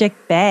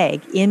Project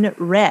bag in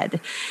red.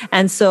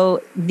 And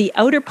so the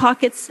outer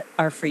pockets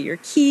are for your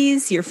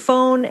keys, your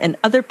phone, and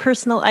other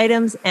personal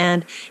items.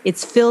 And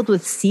it's filled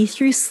with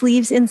see-through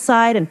sleeves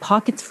inside and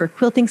pockets for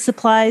quilting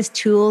supplies,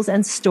 tools,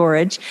 and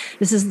storage.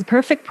 This is the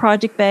perfect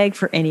project bag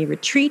for any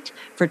retreat,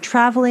 for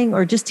traveling,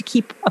 or just to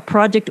keep a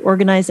project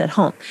organized at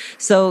home.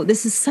 So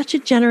this is such a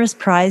generous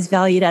prize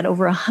valued at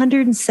over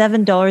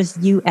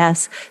 $107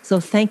 US. So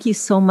thank you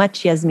so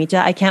much,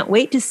 Yasmita. I can't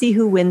wait to see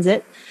who wins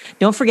it.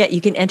 Don't forget,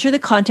 you can enter the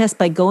contest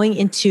by going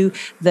into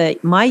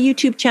my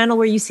YouTube channel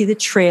where you see the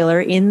trailer.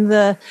 In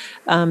the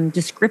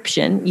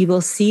description, you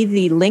will see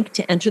the link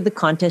to enter the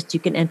contest. You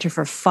can enter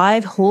for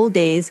 5 whole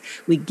days.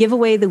 We give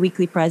away the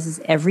weekly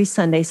prizes every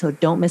Sunday, so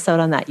don't miss out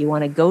on that. You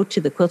want to go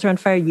to the Quilter on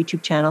Fire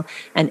YouTube channel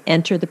and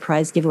enter the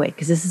prize giveaway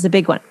because this is a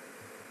big one.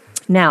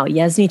 Now,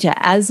 Yasmita,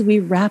 as we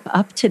wrap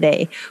up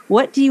today,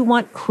 what do you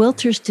want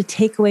quilters to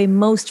take away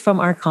most from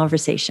our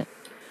conversation?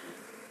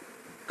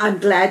 I'm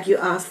glad you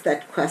asked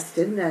that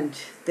question, and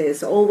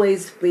there's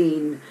always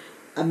been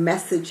a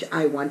message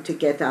I want to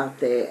get out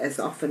there as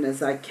often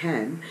as I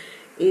can,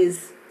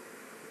 is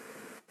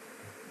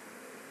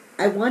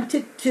I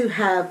wanted to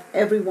have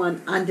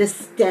everyone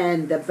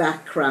understand the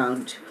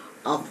background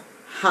of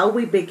how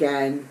we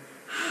began,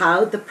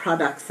 how the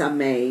products are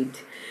made,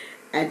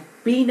 and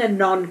being a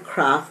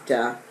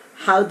non-crafter,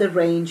 how the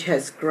range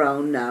has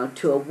grown now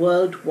to a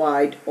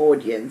worldwide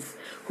audience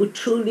who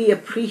truly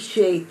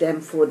appreciate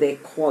them for their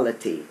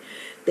quality.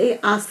 They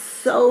are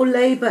so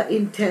labor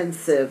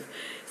intensive.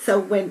 So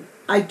when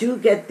I do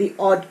get the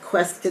odd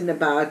question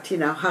about,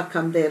 how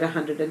come they're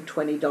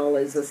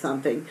 $120 or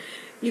something.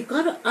 You've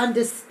got to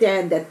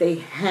understand that they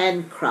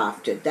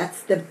handcrafted.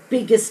 That's the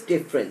biggest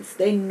difference.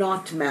 They're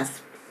not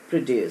mass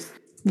produced.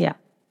 Yeah.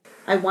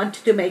 I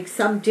wanted to make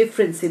some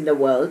difference in the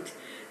world,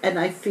 and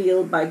I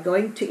feel by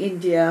going to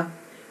India,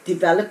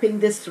 developing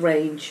this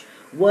range,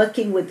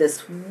 working with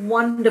this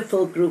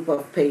wonderful group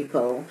of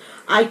people,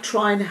 I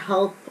try and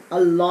help a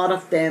lot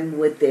of them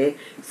with their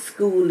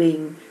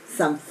schooling,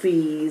 some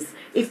fees.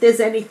 If there's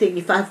anything,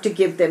 if I have to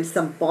give them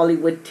some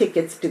Bollywood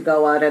tickets to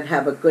go out and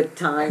have a good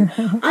time,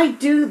 I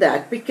do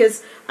that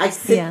because I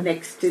sit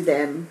next to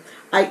them.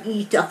 I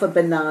eat off a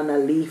banana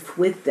leaf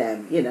with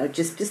them,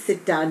 just to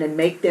sit down and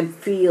make them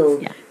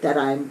feel that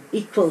I'm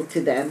equal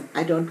to them.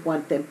 I don't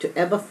want them to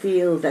ever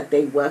feel that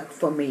they work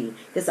for me,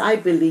 because I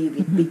believe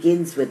it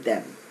begins with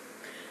them.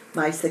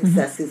 My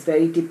success is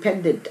very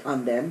dependent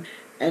on them.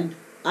 And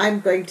I'm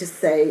going to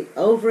say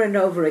over and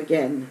over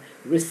again,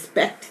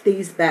 respect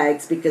these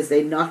bags because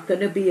they're not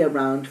going to be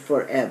around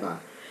forever.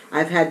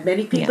 I've had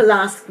many people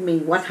ask me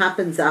what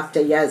happens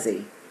after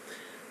Yazzii.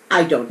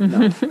 I don't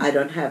know. I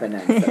don't have an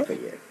answer for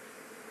you.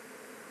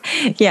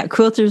 Yeah,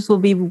 quilters will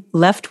be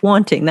left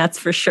wanting, that's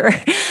for sure.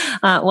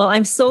 Well,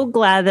 I'm so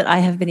glad that I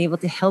have been able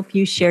to help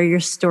you share your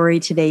story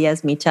today,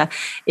 Yasmita.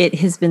 It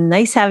has been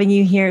nice having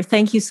you here.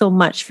 Thank you so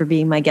much for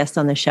being my guest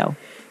on the show.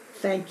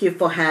 Thank you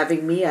for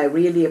having me. I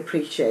really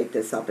appreciate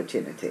this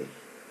opportunity.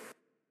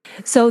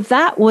 So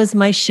that was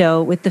my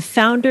show with the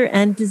founder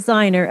and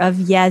designer of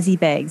Yazzii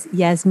Bags,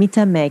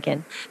 Yasmita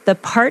Magan. The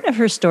part of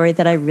her story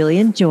that I really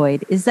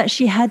enjoyed is that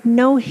she had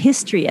no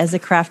history as a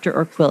crafter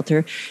or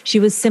quilter. She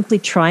was simply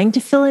trying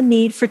to fill a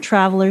need for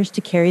travelers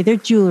to carry their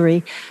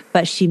jewelry,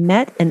 but she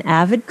met an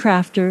avid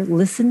crafter,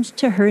 listened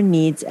to her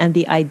needs, and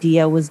the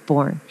idea was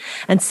born.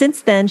 And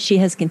since then, she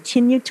has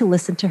continued to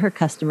listen to her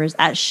customers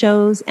at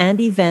shows and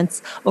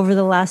events over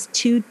the last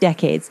 2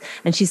 decades,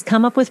 and she's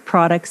come up with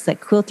products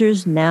that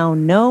quilters now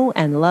know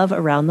and love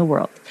around the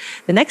world.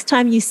 The next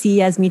time you see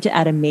Yasmita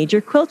at a major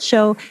quilt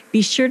show,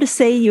 be sure to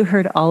say you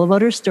heard all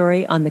about her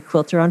story on the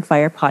Quilter on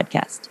Fire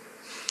podcast.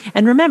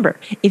 And remember,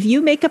 if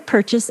you make a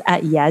purchase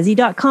at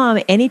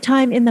Yazzii.com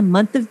anytime in the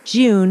month of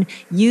June,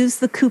 use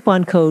the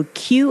coupon code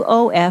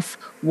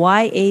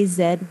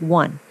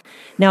QOFYAZ1.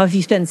 Now, if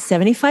you spend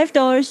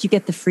 $75, you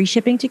get the free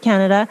shipping to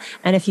Canada.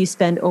 And if you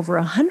spend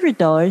over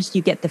 $100,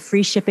 you get the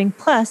free shipping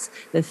plus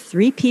the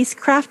 3-piece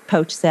craft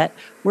pouch set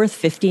worth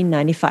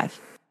 $15.95.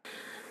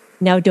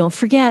 Now, don't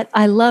forget,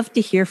 I love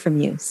to hear from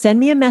you. Send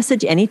me a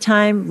message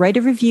anytime, write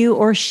a review,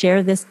 or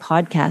share this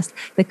podcast.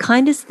 The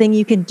kindest thing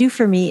you can do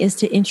for me is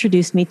to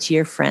introduce me to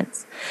your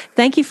friends.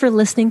 Thank you for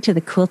listening to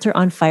the Quilter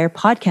on Fire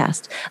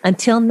podcast.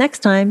 Until next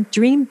time,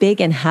 dream big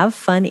and have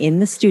fun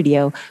in the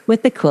studio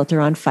with the Quilter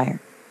on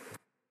Fire.